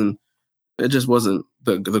just wasn't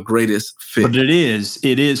the greatest fit. But it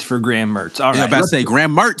is for Graham Mertz. All right. I was about to say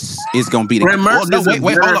Graham Mertz is going to be the Graham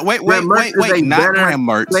Mertz. Wait, not Graham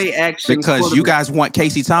Mertz. Play action because you guys want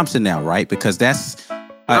Casey Thompson now, right? Because that's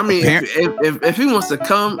if he wants to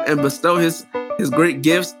come and bestow his great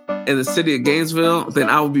gifts in the city of Gainesville, then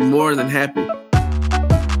I would be more than happy.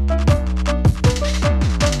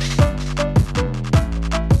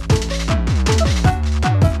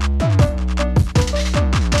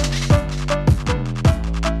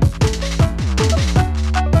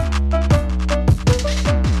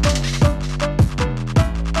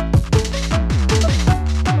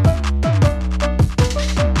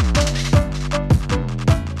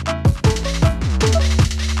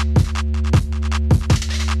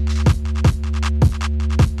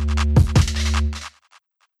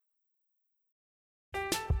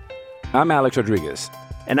 I'm Alex Rodriguez.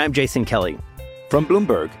 And I'm Jason Kelly. From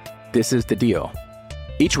Bloomberg, this is The Deal.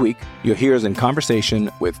 Each week, you'll hear us in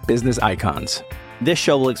conversation with business icons. This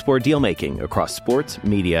show will explore deal-making across sports,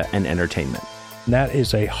 media, and entertainment. That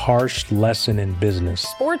is a harsh lesson in business.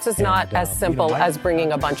 Sports is not as simple as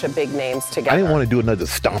bringing a bunch of big names together. I didn't want to do another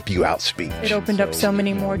stomp you out speech. It opened up so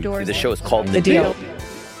many more doors. The show is called The Deal.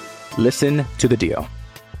 Listen to The Deal.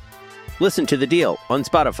 Listen to The Deal on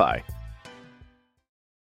Spotify.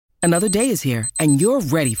 Another day is here, and you're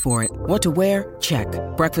ready for it. What to wear? Check.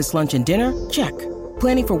 Breakfast, lunch, and dinner? Check.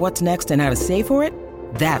 Planning for what's next and how to save for it?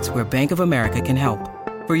 That's where Bank of America can help.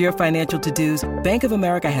 For your financial to-dos, Bank of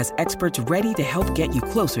America has experts ready to help get you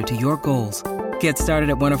closer to your goals. Get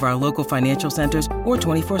started at one of our local financial centers or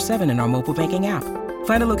 24/7 in our mobile banking app.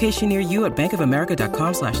 Find a location near you at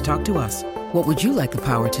bankofamerica.com/talktous. What would you like the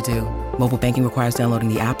power to do? Mobile banking requires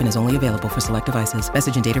downloading the app and is only available for select devices.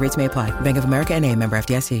 Message and data rates may apply. Bank of America NA, member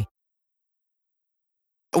FDIC.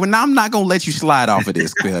 Well, I'm not going to let you slide off of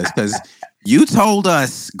this, because you told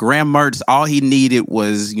us Graham Mertz, all he needed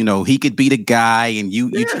was, he could be the guy. And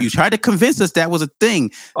you tried to convince us that was a thing.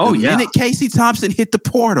 The minute Casey Thompson hit the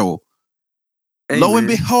portal, lo and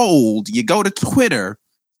behold, you go to Twitter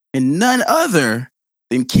and none other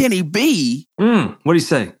than Kenny B. What do you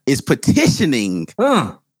say? Is petitioning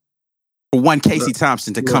for one Casey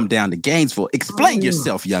Thompson to come down to Gainesville. Explain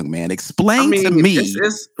yourself, young man. Explain to me.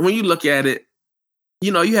 It's, when you look at it,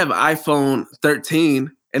 you have an iPhone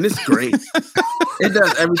 13, and it's great. It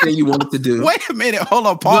does everything you want it to do. Wait a minute. Hold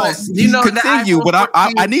on. Pause. Continue. But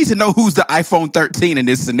I need to know who's the iPhone 13 in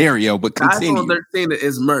this scenario. But continue. The iPhone 13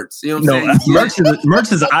 is Mertz. You know what I'm saying?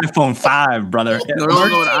 Mertz is an iPhone 5, brother. No, don't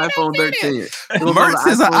go to iPhone 13. Mertz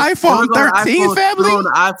is an iPhone 13, family? Go to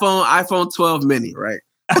iPhone 12 mini, right?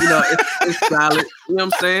 It's solid. You know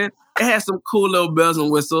what I'm saying? It has some cool little bells and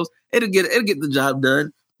whistles. It'll get the job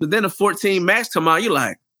done. But then the 14 Max come out, you're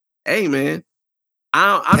like, hey, man,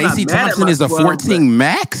 I'm Casey not mad Thompson at is a 14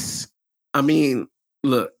 Max? I mean,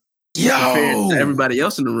 look. Compared to everybody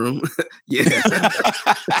else in the room. Yeah.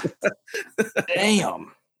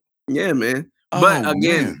 Damn. Yeah, man. But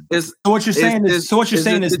again, it's what you're saying is the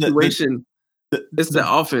situation. It's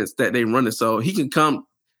the offense that they run it. So he can come.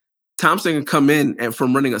 Thompson can come in and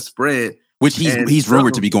from running a spread, which he's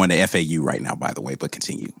rumored to be going to FAU right now, by the way. But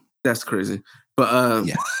continue. That's crazy. But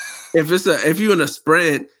if you're in a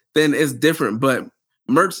spread, then it's different. But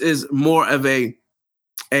Mertz is more of a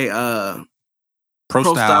pro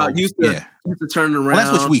style. Used to turn around.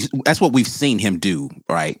 Well, that's what we've seen him do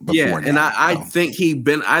right before. And I think he's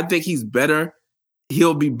better.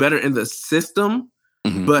 He'll be better in the system,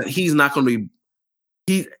 but he's not going to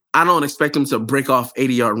be. I don't expect him to break off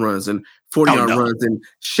 80-yard runs and 40-yard runs and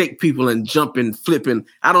shake people and jump and flip. And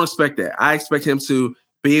I don't expect that. I expect him to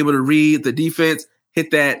be able to read the defense,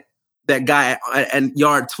 hit that guy at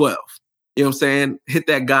yard 12. You know what I'm saying? Hit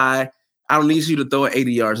that guy. I don't need you to throw it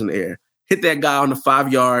 80 yards in the air. Hit that guy on the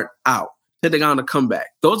 5-yard out. Hit the guy on the comeback.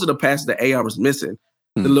 Those are the passes that AR was missing.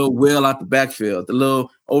 The little wheel out the backfield, the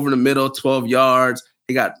little over the middle, 12 yards.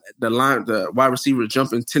 He got the wide receiver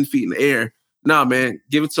jumping 10 feet in the air. Nah, man,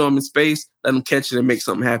 give it to him in space, let him catch it and make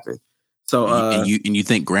something happen. So, and you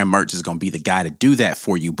think Graham Mertz is going to be the guy to do that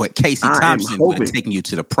for you, but Casey Thompson would have taken you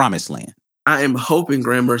to the promised land. I am hoping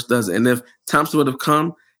Graham Mertz does it. And if Thompson would have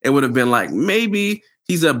come, it would have been like, maybe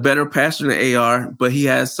he's a better passer than AR, but he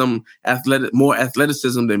has some more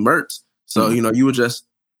athleticism than Mertz. So, you would just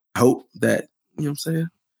hope that, you know what I'm saying?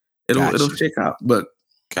 It'll shake out. But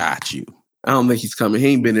got you. I don't think he's coming. He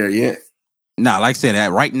ain't been there yet. No, like I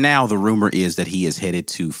said, right now the rumor is that he is headed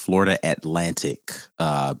to Florida Atlantic,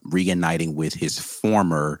 reuniting with his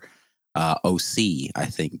former OC, I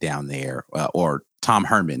think, down there, or Tom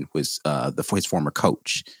Herman was his former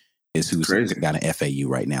coach, is who's down at FAU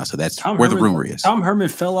right now. So that's the rumor is. Tom Herman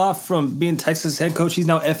fell off from being Texas head coach. He's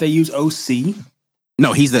now FAU's OC.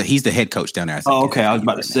 No, he's the head coach down there. I think. Oh, okay. I was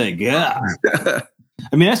about to say, yeah. I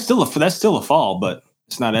mean, that's still a fall, but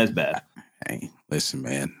it's not as bad. Hey, listen,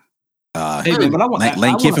 man. But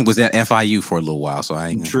Lane Kiffin was at FIU for a little while, so I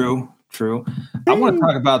ain't. True. I want to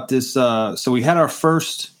talk about this. So we had our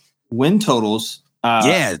first win totals.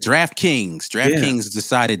 DraftKings. DraftKings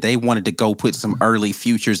decided they wanted to go put some early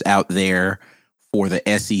futures out there for the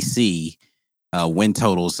SEC win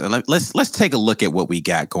totals. And let's take a look at what we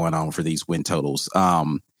got going on for these win totals.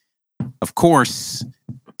 Of course,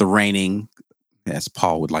 the reigning, as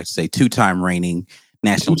Paul would like to say, two-time reigning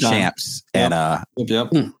national champs at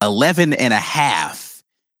 11.5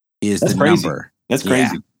 is the crazy. number. That's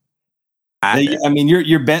crazy. I mean,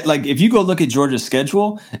 you're bet, like, if you go look at Georgia's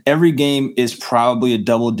schedule, every game is probably a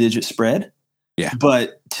double-digit spread. Yeah.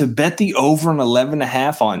 But to bet the over on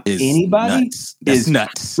 11.5 on anybody is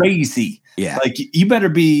nuts. Crazy. Yeah. Like, you better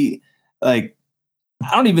be like,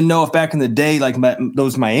 I don't even know if back in the day, like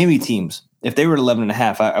those Miami teams, if they were at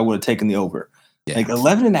 11.5, I would have taken the over. Yeah. Like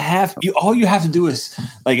 11.5, all you have to do is,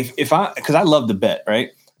 like, because I love to bet, right?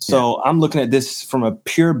 So I'm looking at this from a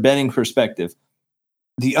pure betting perspective.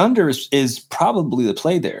 The under is probably the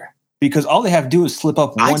play there, because all they have to do is slip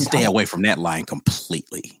up one time. I'd stay away from that line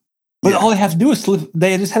completely. But all they have to do is slip.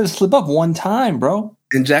 They just had to slip up one time, bro.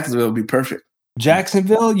 in Jacksonville would be perfect.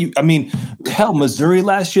 Jacksonville, hell, Missouri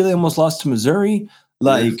last year, they almost lost to Missouri.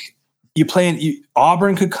 Like, you playing,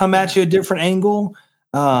 Auburn could come at you a different angle.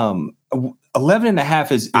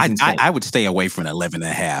 11.5 is insane. I would stay away from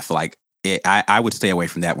 11.5. Like, I would stay away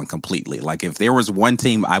from that one completely. Like, if there was one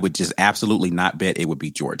team I would just absolutely not bet, it would be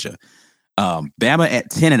Georgia. Bama at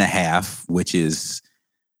 10.5, which is,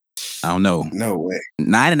 I don't know. No way.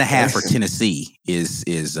 9.5 for Tennessee is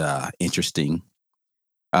interesting.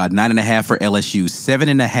 9.5 for LSU,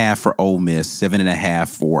 7.5 for Ole Miss, 7.5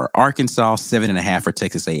 for Arkansas, 7.5 for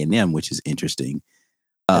Texas A&M, which is interesting.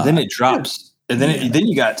 And then it drops. And then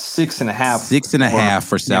you got 6.5. 6.5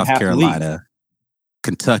 for South Carolina,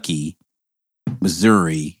 Kentucky,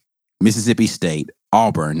 Missouri, Mississippi State,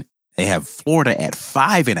 Auburn. They have Florida at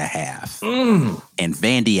 5.5 and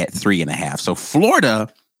Vandy at 3.5. So Florida,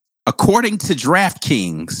 according to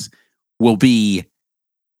DraftKings, will be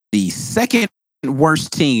the second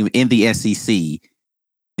worst team in the SEC.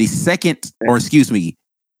 The second worst team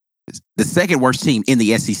in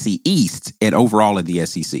the SEC East and overall in the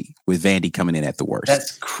SEC, with Vandy coming in at the worst.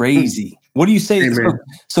 That's crazy. What do you say?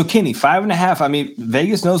 So Kenny, 5.5. I mean,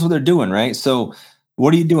 Vegas knows what they're doing, right? So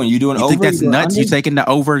what are you doing? You over? Think that's nuts? You taking the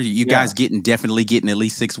over? You guys definitely getting at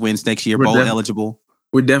least 6 wins next year, bowl eligible?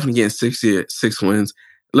 We're definitely getting 6 wins.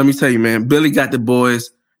 Let me tell you, man, Billy got the boys.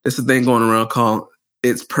 There's a thing going around called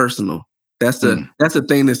 "It's Personal." That's the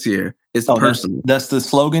thing this year. It's personal. That's the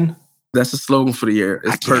slogan? That's the slogan for the year.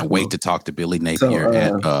 I can't wait to talk to Billy Napier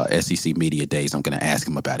at SEC Media Days. I'm going to ask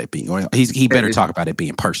him about it being. He better talk about it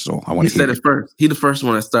being personal. I want to. He said it first. He the first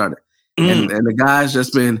one that started, and the guy's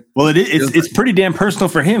just been. Well, it's pretty damn personal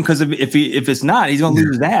for him, because if it's not, he's going to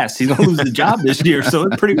lose his ass. He's going to lose the job this year. So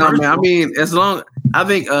it's pretty. No, man, I mean, I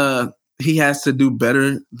think he has to do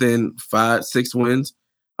better than 5-6 wins.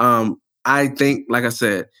 I think, like I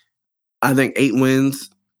said, I think 8 wins.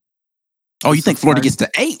 Oh, you think Florida gets to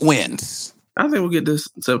 8 wins? I think we'll get this.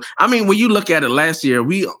 So, I mean, when you look at it last year,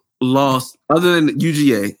 we lost, other than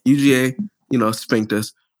UGA, spanked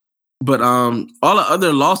us. But all the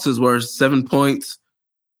other losses were 7 points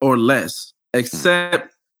or less,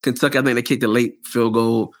 except Kentucky. I think they kicked a late field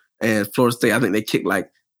goal, and Florida State, I think they kicked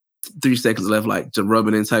like 3 seconds left, like to rub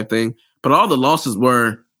it in type thing. But all the losses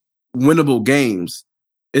were winnable games.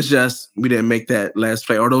 It's just we didn't make that last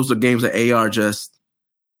play. Or those are games that AR just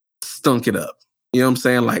stunk it up. You know what I'm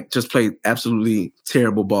saying? Like, just played absolutely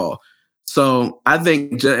terrible ball. So I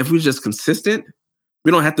think if we're just consistent,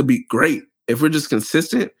 we don't have to be great. If we're just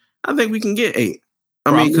consistent, I think we can get 8.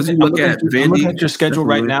 I mean, because you look at Vandy. I'm looking at your schedule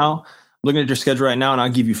right now. And I'll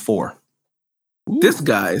give you 4. Ooh. This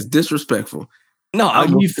guy is disrespectful. No, I'll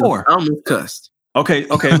give you 4. I almost cussed. Okay.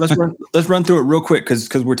 Let's run through it real quick, because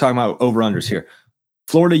we're talking about over-unders here.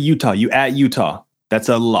 Florida, Utah. You at Utah. That's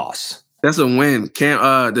a loss. That's a win.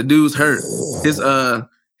 The dude's hurt. His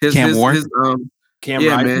Cam Ward? Cam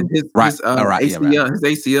yeah, Ryder? man. His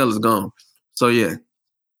ACL is gone. So yeah.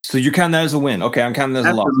 So you're counting that as a win. Okay, I'm counting that as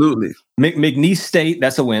a loss. Absolutely. McNeese State,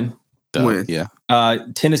 that's a win. Win. Yeah.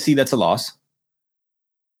 Tennessee, that's a loss.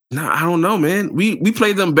 No, I don't know, man. We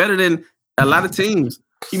played them better than a lot of teams.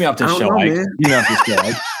 Keep me off this show, Mike. Keep me off this show,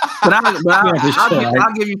 Mike.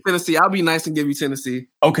 I'll give you Tennessee. I'll be nice and give you Tennessee.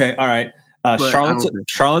 Okay, all right.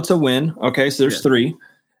 Charlotte's a win. Okay, so there's 3.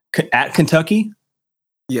 At Kentucky?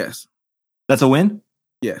 Yes. That's a win?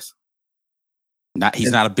 Yes.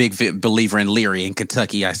 He's not a big believer in Leary in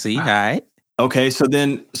Kentucky, I see. All right. Okay, so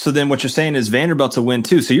then what you're saying is Vanderbilt's a win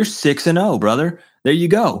too. So you're 6-0, brother. There you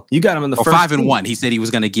go. You got him in the first 5-1. He said he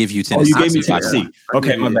was going to give you Tennessee. Oh, you gave me Tennessee.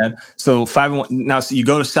 Okay, my bad. So 5-1. Now, so you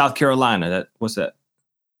go to South Carolina. What's that?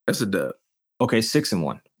 That's a dub. Okay,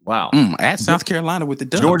 6-1. Wow. At South Carolina with the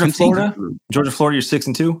dub. Georgia, Florida, you're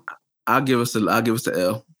 6-2. I'll give us the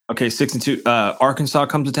L. Okay, 6-2. Arkansas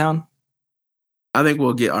comes to town. I think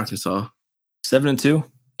we'll get Arkansas. 7-2.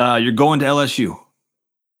 You're going to LSU.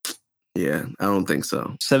 Yeah, I don't think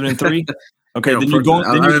so. 7-3. Okay, then you're going.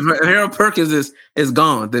 If Harold Perkins is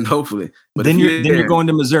gone, then hopefully. But then you're going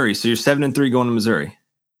to Missouri. So you're 7-3 going to Missouri.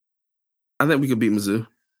 I think we could beat Mizzou.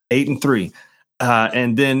 8-3,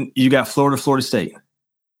 and then you got Florida State.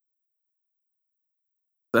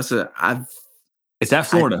 Is that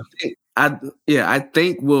Florida? I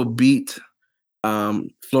think we'll beat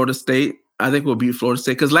Florida State. I think we'll beat Florida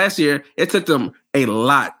State because last year it took them a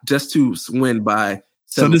lot just to win by.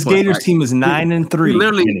 So this Gators team is 9-3.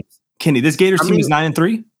 Literally, Kenny, this Gators team is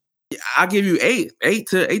 9-3. I'll give you 8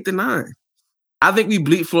 to 9. I think we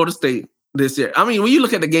beat Florida State this year. I mean, when you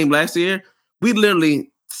look at the game last year, we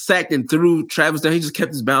literally sacked and threw Travis down. He just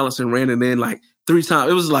kept his balance and ran it in like 3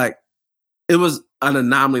 times. It was an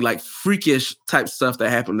anomaly, like freakish type stuff that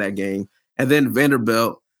happened that game. and then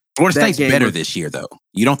Vanderbilt. Florida State's better this year, though.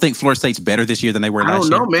 You don't think Florida State's better this year than they were last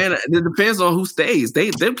year? I don't know, man. It depends on who stays.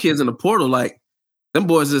 Them kids in the portal, like them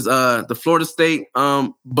boys is the Florida State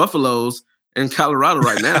Buffaloes in Colorado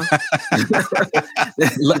right now.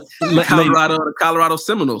 The Colorado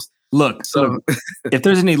Seminoles. Look, if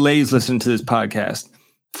there's any ladies listening to this podcast,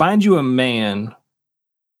 find you a man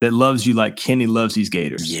that loves you like Kenny loves these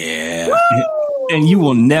Gators. Yeah. And you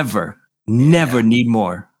will never need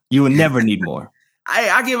more. You will never need more.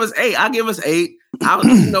 I give us 8. I'll give us 8.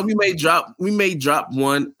 We may drop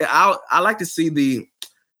one. I like to see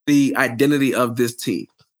the identity of this team.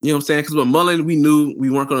 You know what I'm saying? Because with Mullen, we knew we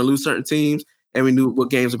weren't going to lose certain teams, and we knew what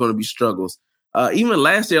games are going to be struggles. Even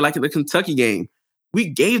last year, like in the Kentucky game, we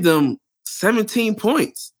gave them 17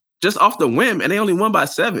 points just off the whim, and they only won by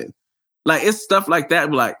 7. Like, it's stuff like that.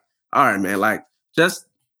 We're like, all right, man, like, just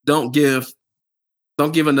don't give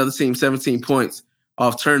another team 17 points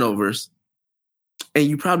off turnovers, and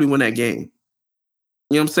you probably win that game.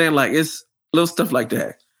 You know what I'm saying? Like, it's little stuff like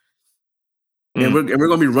that. And we're going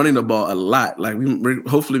to be running the ball a lot. Like,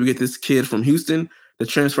 hopefully we get this kid from Houston to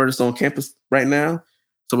transfer us on campus right now.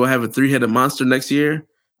 So we'll have a 3-headed monster next year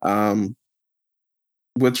with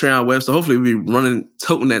Treon Webb. So hopefully we'll be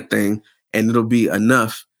toting that thing, and it'll be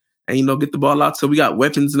enough. And, get the ball out. So we got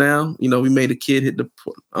weapons now. We made a kid hit the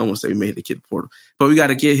portal. I don't want to say we made the kid the portal, but we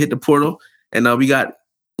got a kid hit the portal. And we got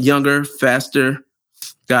younger, faster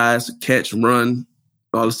guys, catch, run,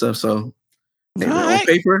 all the stuff. So on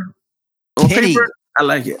paper, I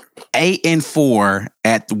like it. 8-4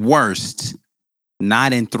 at the worst,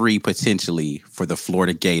 9-3 potentially for the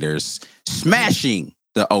Florida Gators, smashing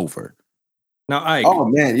the over. Now, Ike. Oh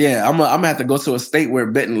man, yeah, I'm gonna have to go to a state where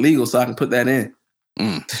betting legal so I can put that in.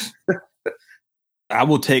 I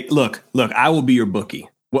will take. Look. I will be your bookie.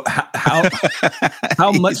 How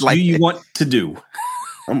much do you want to do?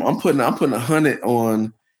 I'm putting 100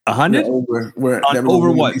 on 100 over what?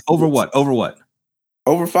 Over what? Over what?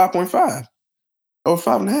 Over 5.5. Over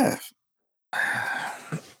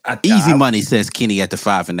 5.5. Easy money, says Kenny at the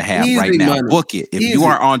 5.5 right now. Money. Book it. If you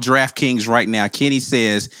are on DraftKings right now, Kenny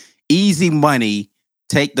says easy money.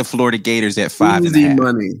 Take the Florida Gators at 5.5. Easy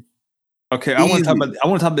money. Okay, I want to talk about the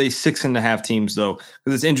 6.5 teams though,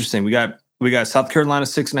 because it's interesting. We got South Carolina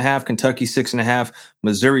 6.5, Kentucky 6.5,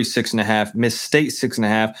 Missouri 6.5, Miss State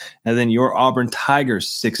 6.5, and then your Auburn Tigers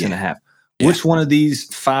 6.5. Yeah. Which one of these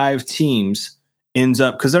 5 teams ends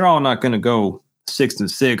up? Because they're all not going to go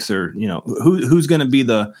 6-6, or who's going to be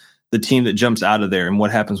the team that jumps out of there, and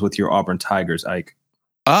what happens with your Auburn Tigers, Ike?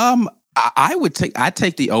 I'd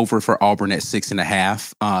take the over for Auburn at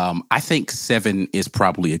 6.5. I think 7 is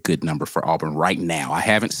probably a good number for Auburn right now. I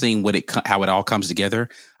haven't seen how it all comes together.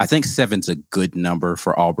 I think 7's a good number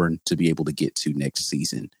for Auburn to be able to get to next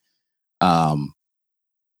season. The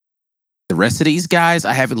rest of these guys,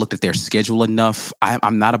 I haven't looked at their schedule enough.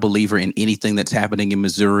 I'm not a believer in anything that's happening in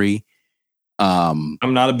Missouri. I'm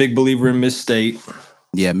not a big believer in Miss State.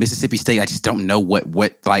 Yeah, Mississippi State, I just don't know what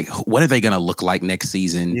are they going to look like next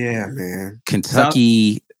season? Yeah, man.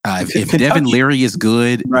 Kentucky, if Devin Leary is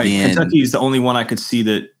good, right? Then Kentucky is the only one I could see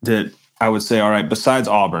that I would say, all right, besides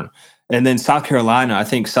Auburn. And then South Carolina, I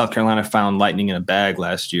think South Carolina found lightning in a bag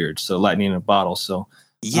last year, so lightning in a bottle. So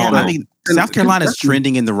yeah, I mean, South Carolina is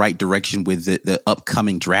trending in the right direction with the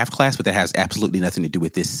upcoming draft class, but that has absolutely nothing to do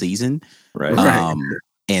with this season, right?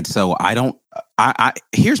 And so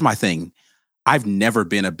here's my thing. I've never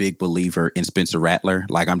been a big believer in Spencer Rattler.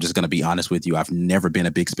 Like, I'm just going to be honest with you. I've never been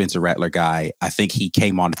a big Spencer Rattler guy. I think he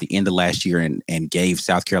came on at the end of last year and gave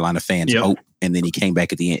South Carolina fans hope. And then he came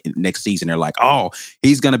back at the end next season. They're like, oh,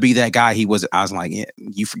 he's going to be that guy. He was. I was like, yeah,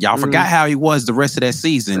 y'all forgot how he was the rest of that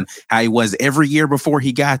season, how he was every year before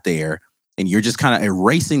he got there. And you're just kind of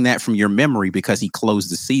erasing that from your memory because he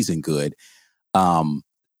closed the season good.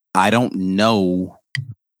 I don't know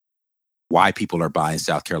why people are buying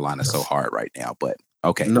South Carolina so hard right now, but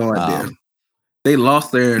okay. No idea. They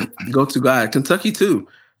lost their go-to guy. Kentucky too.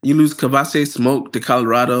 You lose Kavase Smoke to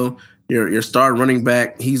Colorado. Your star running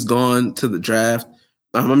back, he's gone to the draft.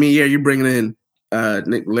 You're bringing in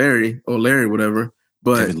Nick Larry or Larry, whatever.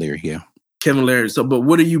 But Kevin Leary, yeah. Kevin Larry. So, but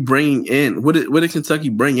what are you bringing in? What did Kentucky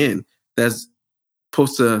bring in that's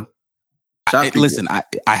supposed to? Listen,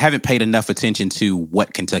 I haven't paid enough attention to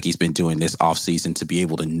what Kentucky's been doing this offseason to be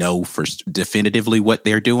able to know for definitively what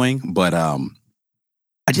they're doing. But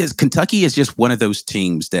Kentucky is just one of those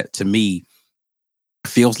teams that, to me,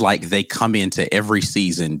 feels like they come into every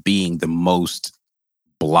season being the most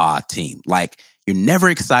blah team. Like, you're never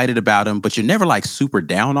excited about them, but you're never like super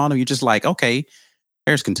down on them. You're just like, okay,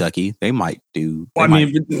 There's Kentucky. They might do. Well,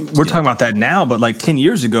 we're talking about that now, but like 10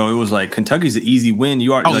 years ago, it was like Kentucky's an easy win.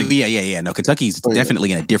 You are. Yeah. No, Kentucky's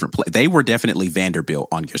definitely in a different place. They were definitely Vanderbilt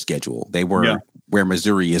on your schedule. They were where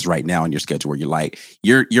Missouri is right now on your schedule. Where you're like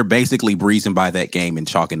you're basically breezing by that game and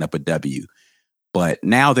chalking up a W. But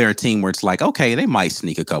now they're a team where it's like, okay, they might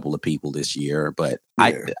sneak a couple of people this year, but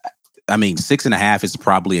I mean, 6.5 is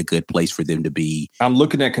probably a good place for them to be. I'm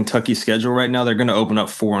looking at Kentucky's schedule right now. They're going to open up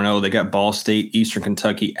 4-0. They got Ball State, Eastern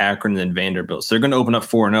Kentucky, Akron, and then Vanderbilt. So they're going to open up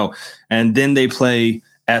 4-0. And then they play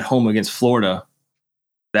at home against Florida.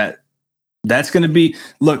 That's going to be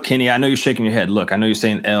 – look, Kenny, I know you're shaking your head. Look, I know you're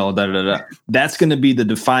saying L, da-da-da-da. That's going to be the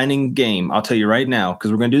defining game. I'll tell you right now,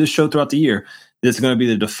 because we're going to do this show throughout the year. This is going to be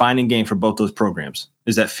the defining game for both those programs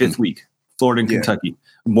is that fifth week, Florida and Kentucky.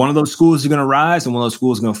 One of those schools is going to rise and one of those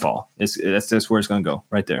schools is going to fall. That's where it's going to go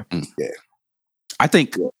right there. Yeah. I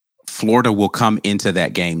think Florida will come into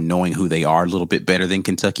that game knowing who they are a little bit better than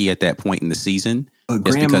Kentucky at that point in the season.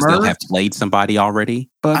 Just because they'll have played somebody already.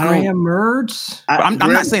 But Graham Mertz? I'm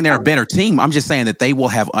not saying they're a better team. I'm just saying that they will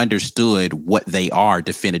have understood what they are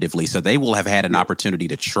definitively. So they will have had an opportunity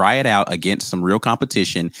to try it out against some real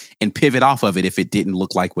competition and pivot off of it if it didn't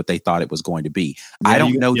look like what they thought it was going to be. I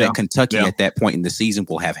don't know that Kentucky at that point in the season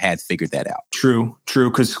will have had figured that out. True.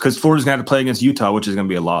 Because Florida's going to have to play against Utah, which is going to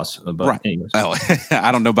be a loss. But anyways. Oh,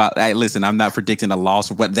 I don't know about that. Listen, I'm not predicting a loss,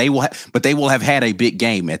 but they will have had a big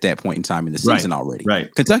game at that point in time in the season already.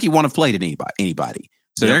 Right. Kentucky won't have played anybody.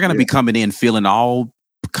 So they're going to be coming in feeling all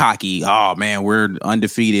cocky. Oh, man, we're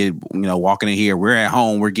undefeated, walking in here. We're at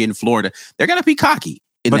home. We're getting Florida. They're going to be cocky.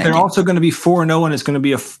 But they're also going to be 4-0, and it's going to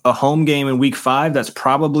be a home game in week 5. That's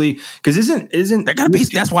probably – because isn't they're going to be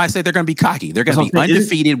 – that's why I said they're going to be cocky. They're going to be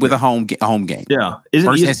undefeated with a home game. Yeah.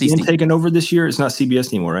 Isn't ESPN taking over this year? It's not CBS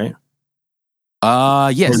anymore, right?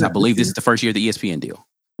 Yes, I believe this is the first year of the ESPN deal.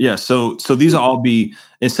 Yeah, so these will all be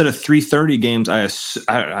instead of 3:30 games. I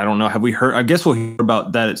don't know. Have we heard? I guess we'll hear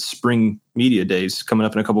about that at Spring Media Days coming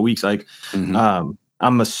up in a couple of weeks. Like, I'm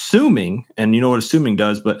assuming, and you know what assuming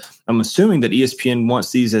does, but I'm assuming that ESPN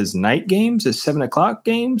wants these as night games, as 7:00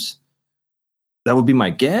 games. That would be my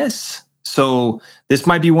guess. So this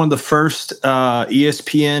might be one of the first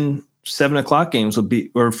ESPN 7:00 games will be,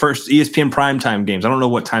 or first ESPN primetime games. I don't know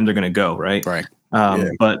what time they're going to go. Right.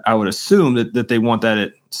 But I would assume that they want that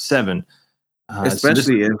at 7.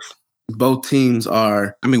 Especially if both teams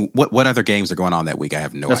are. I mean, what other games are going on that week? I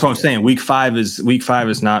have no idea. That's what I'm saying. Week 5 is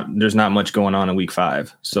not. There's not much going on in week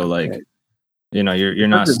 5. So you're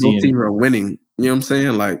not seeing. Both teams are winning. You know what I'm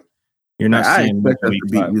saying? Like you're not seeing. I expect us to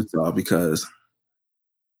beat Utah because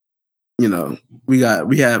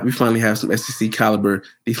we finally have some SEC caliber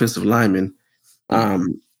defensive linemen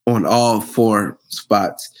on all 4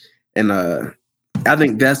 spots, and I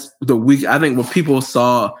think that's the week. I think what people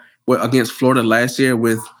saw against Florida last year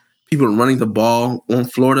with people running the ball on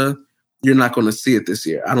Florida, you're not going to see it this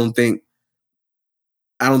year. I don't think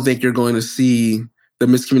you're going to see the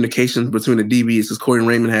miscommunications between the DBs because Corey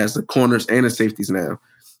Raymond has the corners and the safeties now.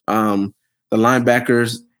 The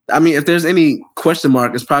linebackers, I mean, if there's any question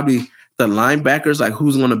mark, it's probably the linebackers, like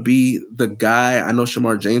who's going to be the guy. I know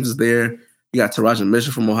Shamar James is there. You got Taraji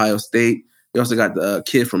Mitchell from Ohio State. You also got the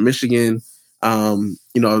kid from Michigan.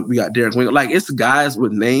 We got Derek Winger. Like, it's guys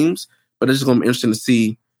with names, but it's just going to be interesting to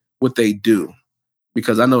see what they do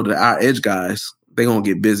because I know that our edge guys, they're going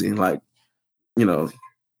to get busy. Like, I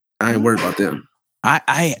ain't worried about them.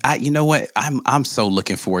 I you know what? I'm so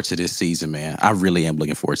looking forward to this season, man. I really am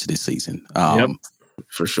looking forward to this season.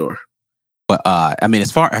 For sure. But I mean,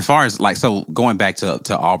 as far as like, so going back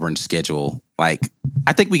to Auburn's schedule, like,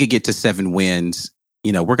 I think we could get to 7 wins.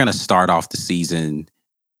 We're going to start off the season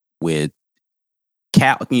with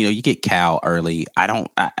Cal. You get Cal early. I'm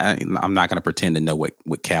not going to pretend to know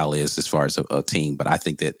what Cal is as far as a team, but I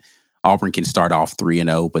think that Auburn can start off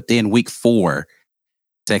 3-0. But then week 4,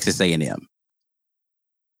 Texas A&M.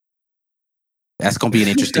 That's going to be an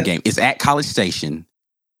interesting game. It's at College Station,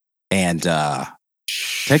 and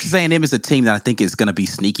Texas A&M is a team that I think is going to be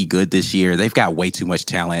sneaky good this year. They've got way too much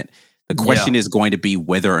talent. The question is going to be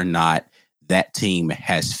whether or not that team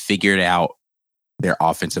has figured out their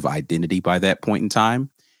offensive identity by that point in time.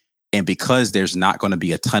 And because there's not going to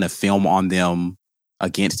be a ton of film on them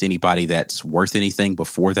against anybody that's worth anything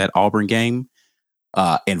before that Auburn game,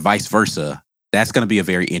 and vice versa, that's going to be a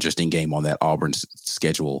very interesting game on that Auburn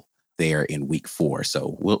schedule there in week 4.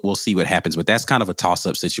 So we'll see what happens. But that's kind of a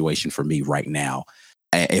toss-up situation for me right now.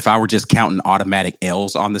 If I were just counting automatic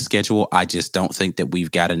L's on the schedule, I just don't think that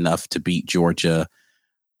we've got enough to beat Georgia.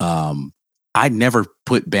 I never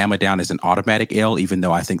put Bama down as an automatic L, even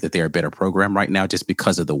though I think that they're a better program right now, just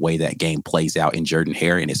because of the way that game plays out in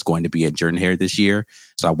Jordan-Hare, and it's going to be at Jordan-Hare this year.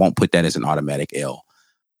 So I won't put that as an automatic L.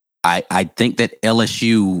 I think that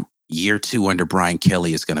LSU year 2 under Brian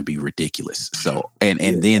Kelly is going to be ridiculous. So, and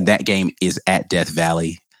then that game is at Death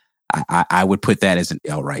Valley. I would put that as an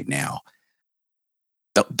L right now.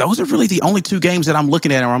 Those are really the only 2 games that I'm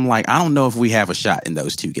looking at, and I'm like, I don't know if we have a shot in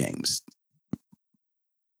those 2 games.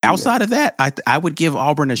 Outside of that, I would give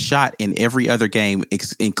Auburn a shot in every other game,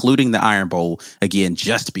 including the Iron Bowl, again,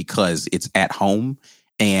 just because it's at home.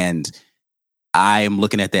 And I am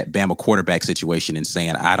looking at that Bama quarterback situation and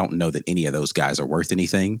saying, I don't know that any of those guys are worth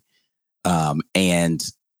anything. And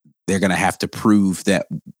they're going to have to prove that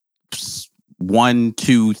 1,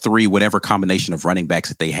 2, 3, whatever combination of running backs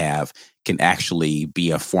that they have can actually be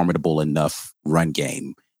a formidable enough run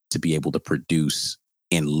game to be able to produce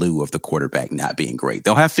in lieu of the quarterback not being great.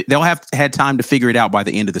 They'll have had time to figure it out by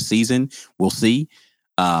the end of the season. We'll see.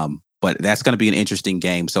 But that's going to be an interesting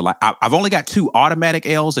game. So like I've only got 2 automatic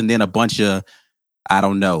L's and then a bunch of, I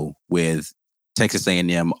don't know, with Texas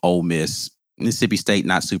A&M, Ole Miss, Mississippi State,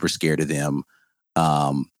 not super scared of them.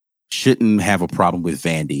 Shouldn't have a problem with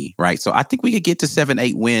Vandy, right? So I think we could get to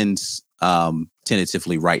 7-8 wins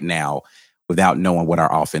tentatively right now without knowing what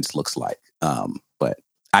our offense looks like. But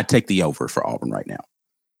I'd take the over for Auburn right now.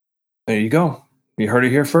 There you go. You heard it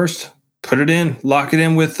here first. Put it in. Lock it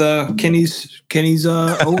in with Kenny's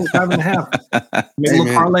over 5.5. Make a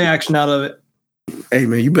little parlay action out of it. Hey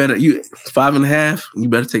man, you 5.5. You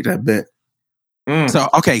better take that bet.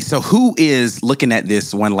 So who is, looking at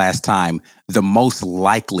this one last time, the most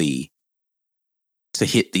likely to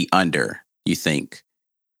hit the under, you think?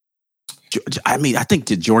 I mean, I think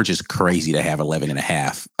Georgia's crazy to have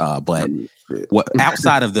 11.5. But what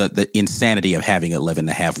outside of the insanity of having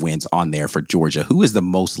 11.5 wins on there for Georgia, who is the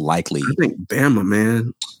most likely? I think Bama,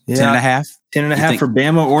 man. 10.5? 10.5 for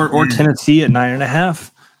Bama or Tennessee at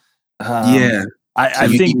 9.5. Yeah. I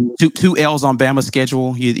think two L's on Bama's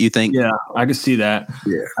schedule. You think? Yeah, I can see that.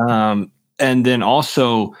 Yeah. And then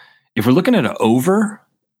also, if we're looking at an over,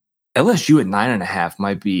 LSU at 9.5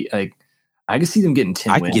 might be like. I can see them getting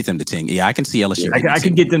 10 wins. I can get them to 10. Yeah, I can see LSU. I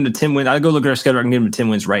can get them to 10 wins. I'll go look at our schedule. I can get them to 10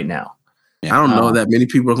 wins right now. Yeah. I don't know that many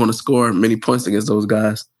people are going to score many points against those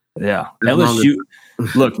guys. Yeah. LSU.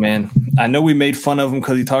 Look, man, I know we made fun of him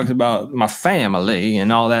because he talked about my family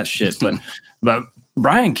and all that shit. But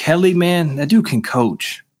Brian Kelly, man, that dude can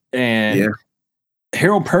coach. And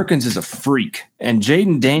Harold Perkins is a freak. And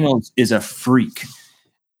Jaden Daniels is a freak.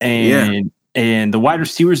 And the wide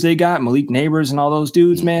receivers they got, Malik Neighbors and all those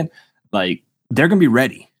dudes, man, like, they're going to be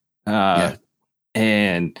ready. And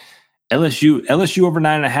LSU over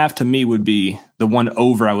 9.5 to me would be the one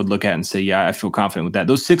over I would look at and say, yeah, I feel confident with that.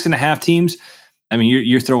 Those 6.5 teams, I mean,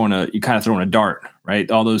 you're kind of throwing a dart,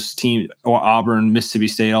 right? All those teams, or Auburn, Mississippi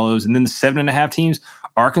State, all those. And then the 7.5 teams,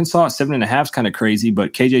 Arkansas at 7.5 is kind of crazy,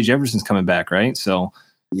 but KJ Jefferson's coming back, right? So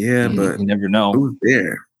yeah, but you never know. Who's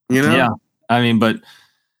there? You know? Yeah. I mean, but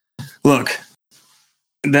look,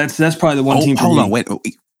 that's probably the one team. Hold on, wait.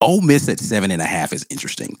 Ole Miss at 7.5 is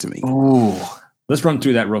interesting to me. Oh, let's run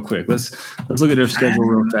through that real quick. Let's look at their schedule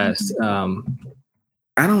real fast. I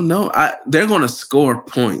don't know. They're going to score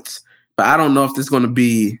points, but I don't know if this is going to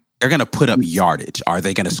be. They're going to put up yardage. Are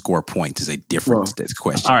they going to score points? Is a different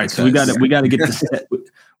question. All right, so we got to get to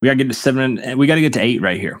we got to get to 7. We got to get to 8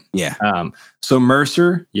 right here. Yeah. So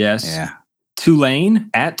Mercer, yes. Yeah. Tulane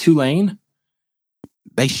at Tulane.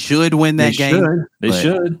 They should win that game. They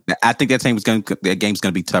should. I think that game's going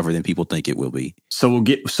to be tougher than people think it will be. So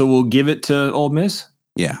we'll give it to Ole Miss.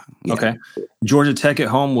 Yeah. Okay. Georgia Tech at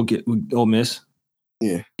home. We'll get Ole Miss.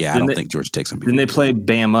 Yeah. Yeah. I don't think Georgia Tech's going to be. Then they play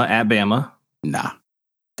Bama at Bama. Nah.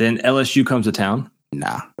 Then LSU comes to town.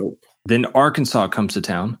 Nah. Then Arkansas comes to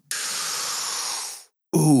town.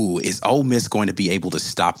 Ooh, is Ole Miss going to be able to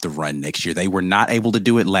stop the run next year? They were not able to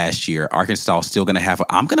do it last year. Arkansas is still going to have.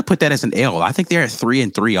 I'm going to put that as an L. I think they're at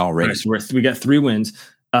 3-3 already. Right, so we got 3 wins.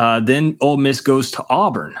 Then Ole Miss goes to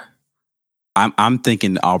Auburn. I'm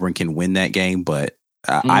thinking Auburn can win that game, but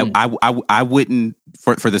I wouldn't.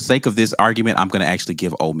 For the sake of this argument, I'm going to actually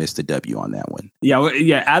give Ole Miss the W on that one.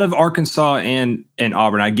 Yeah. Out of Arkansas and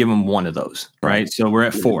Auburn, I give them one of those. Right. So we're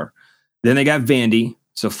at 4. Then they got Vandy,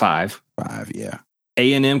 so 5. 5, yeah.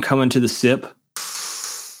 A&M coming to the SIP.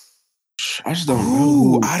 I just don't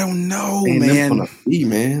know. I don't know,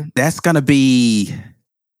 man. That's gonna be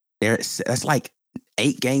there. That's like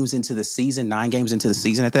 8 games into the season, 9 games into the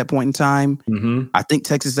season at that point in time. Mm-hmm. I think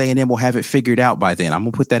Texas A&M will have it figured out by then. I'm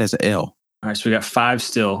gonna put that as an L. All right, so we got 5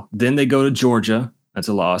 still. Then they go to Georgia. That's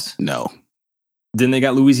a loss. No. Then they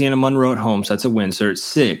got Louisiana Monroe at home, so that's a win. So it's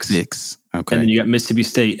 6. Okay. And then you got Mississippi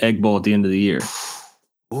State Egg Bowl at the end of the year.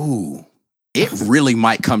 Ooh. It really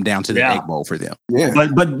might come down to the Egg Bowl for them. Yeah. But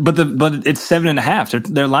it's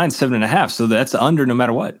 7.5. Their line's 7.5. So that's the under no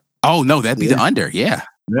matter what. Oh no, that'd be the under. Yeah.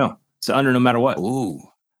 No. It's the under no matter what. Ooh.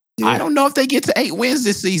 Yeah. I don't know if they get to 8 wins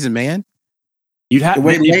this season, man. You'd have the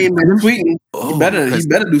way Lane been tweeting. He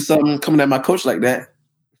better do something coming at my coach like that.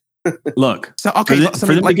 Look. So okay, let's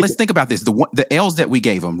think about this. The L's that we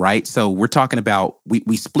gave them, right? So we're talking about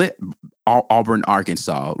we split Auburn,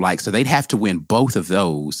 Arkansas. Like, so they'd have to win both of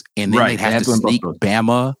those, and then they'd have to sneak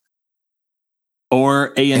Bama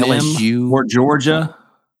or A&M, LSU, or Georgia.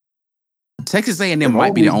 Texas A&M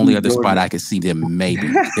might be the only other spot I could see them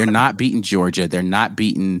maybe. They're not beating Georgia. They're not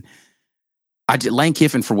beating. Lane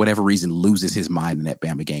Kiffin, for whatever reason, loses his mind in that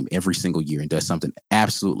Bama game every single year and does something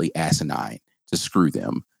absolutely asinine to screw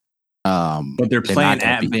them. But they're playing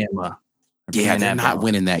at Bama. They're not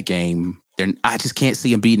winning that game. I just can't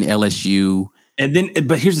see them beating LSU. And then,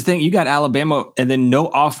 but here's the thing: you got Alabama, and then no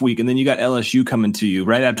off week, and then you got LSU coming to you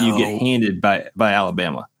right after you get handed by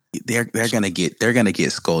Alabama. They're gonna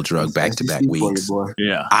get skull drug back to back weeks.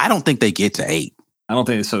 Yeah, I don't think they get to 8. I don't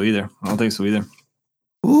think so either.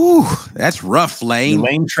 Ooh, that's rough, Lane. The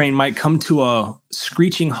Lane train might come to a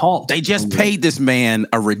screeching halt. They just paid this man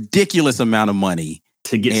a ridiculous amount of money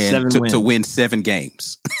to get 7 wins. To win 7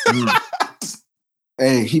 games.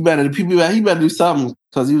 Hey, he better do something,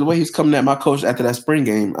 because the way he's coming at my coach after that spring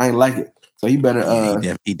game, I ain't like it. So he better.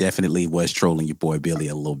 He definitely was trolling your boy Billy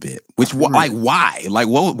a little bit. Which like why? Like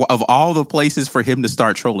what of all the places for him to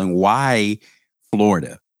start trolling? Why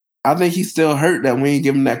Florida? I think he's still hurt that we ain't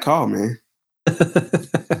give him that call, man. I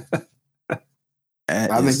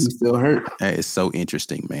think he's still hurt. That is so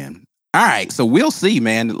interesting, man. All right, so we'll see,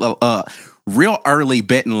 man. Real early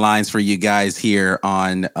betting lines for you guys here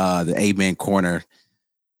on the Amen Corner.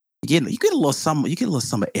 You get a little some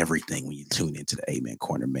of everything when you tune into the Amen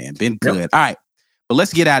Corner, man. Been good. Yep. All right, but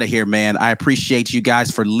let's get out of here, man. I appreciate you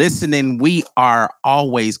guys for listening. We are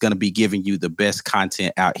always going to be giving you the best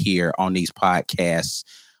content out here on these podcast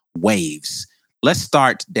waves. Let's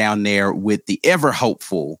start down there with the ever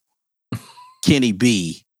hopeful Kenny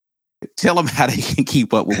B. Tell them how they can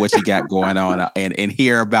keep up with what you got going on and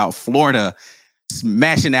hear about Florida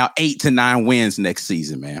smashing out 8 to 9 wins next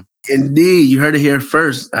season, man. Indeed. You heard it here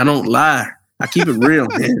first. I don't lie. I keep it real,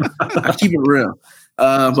 man. I keep it real.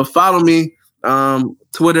 But follow me,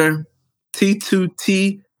 Twitter,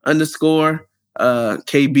 T2T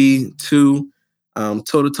 _KB2,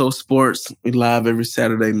 Toe to Toe Sports. We live every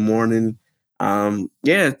Saturday morning. Tune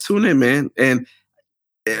in, man. And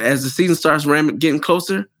as the season starts getting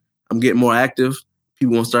closer, I'm getting more active.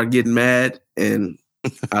 People won't start getting mad, and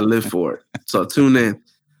I live for it. So tune in.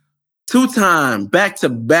 2-time,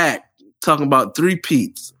 back-to-back, talking about 3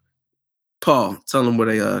 Pete's. Paul, tell them where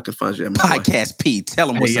they can find you at. Podcast P. Tell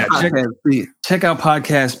them what's up. Check out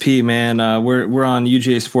Podcast P, man. We're on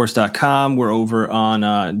UGAsports.com. We're over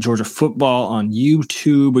on Georgia Football on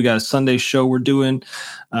YouTube. We got a Sunday show we're doing,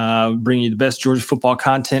 bringing you the best Georgia football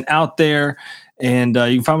content out there. And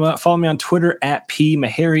you can follow me on Twitter at P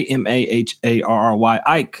Maharry, MAHARRY.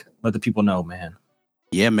 Ike, let the people know, man.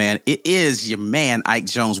 Yeah, man. It is your man, Ike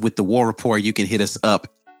Jones, with the War Report. You can hit us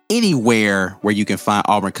up anywhere where you can find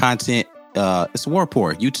Auburn content. It's the War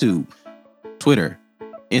Report, YouTube, Twitter,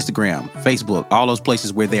 Instagram, Facebook, all those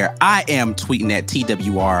places we're there. I am tweeting at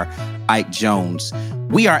TWR Ike Jones.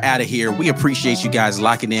 We are out of here. We appreciate you guys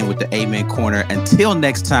locking in with the Amen Corner. Until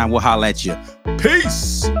next time, we'll holler at you.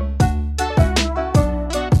 Peace.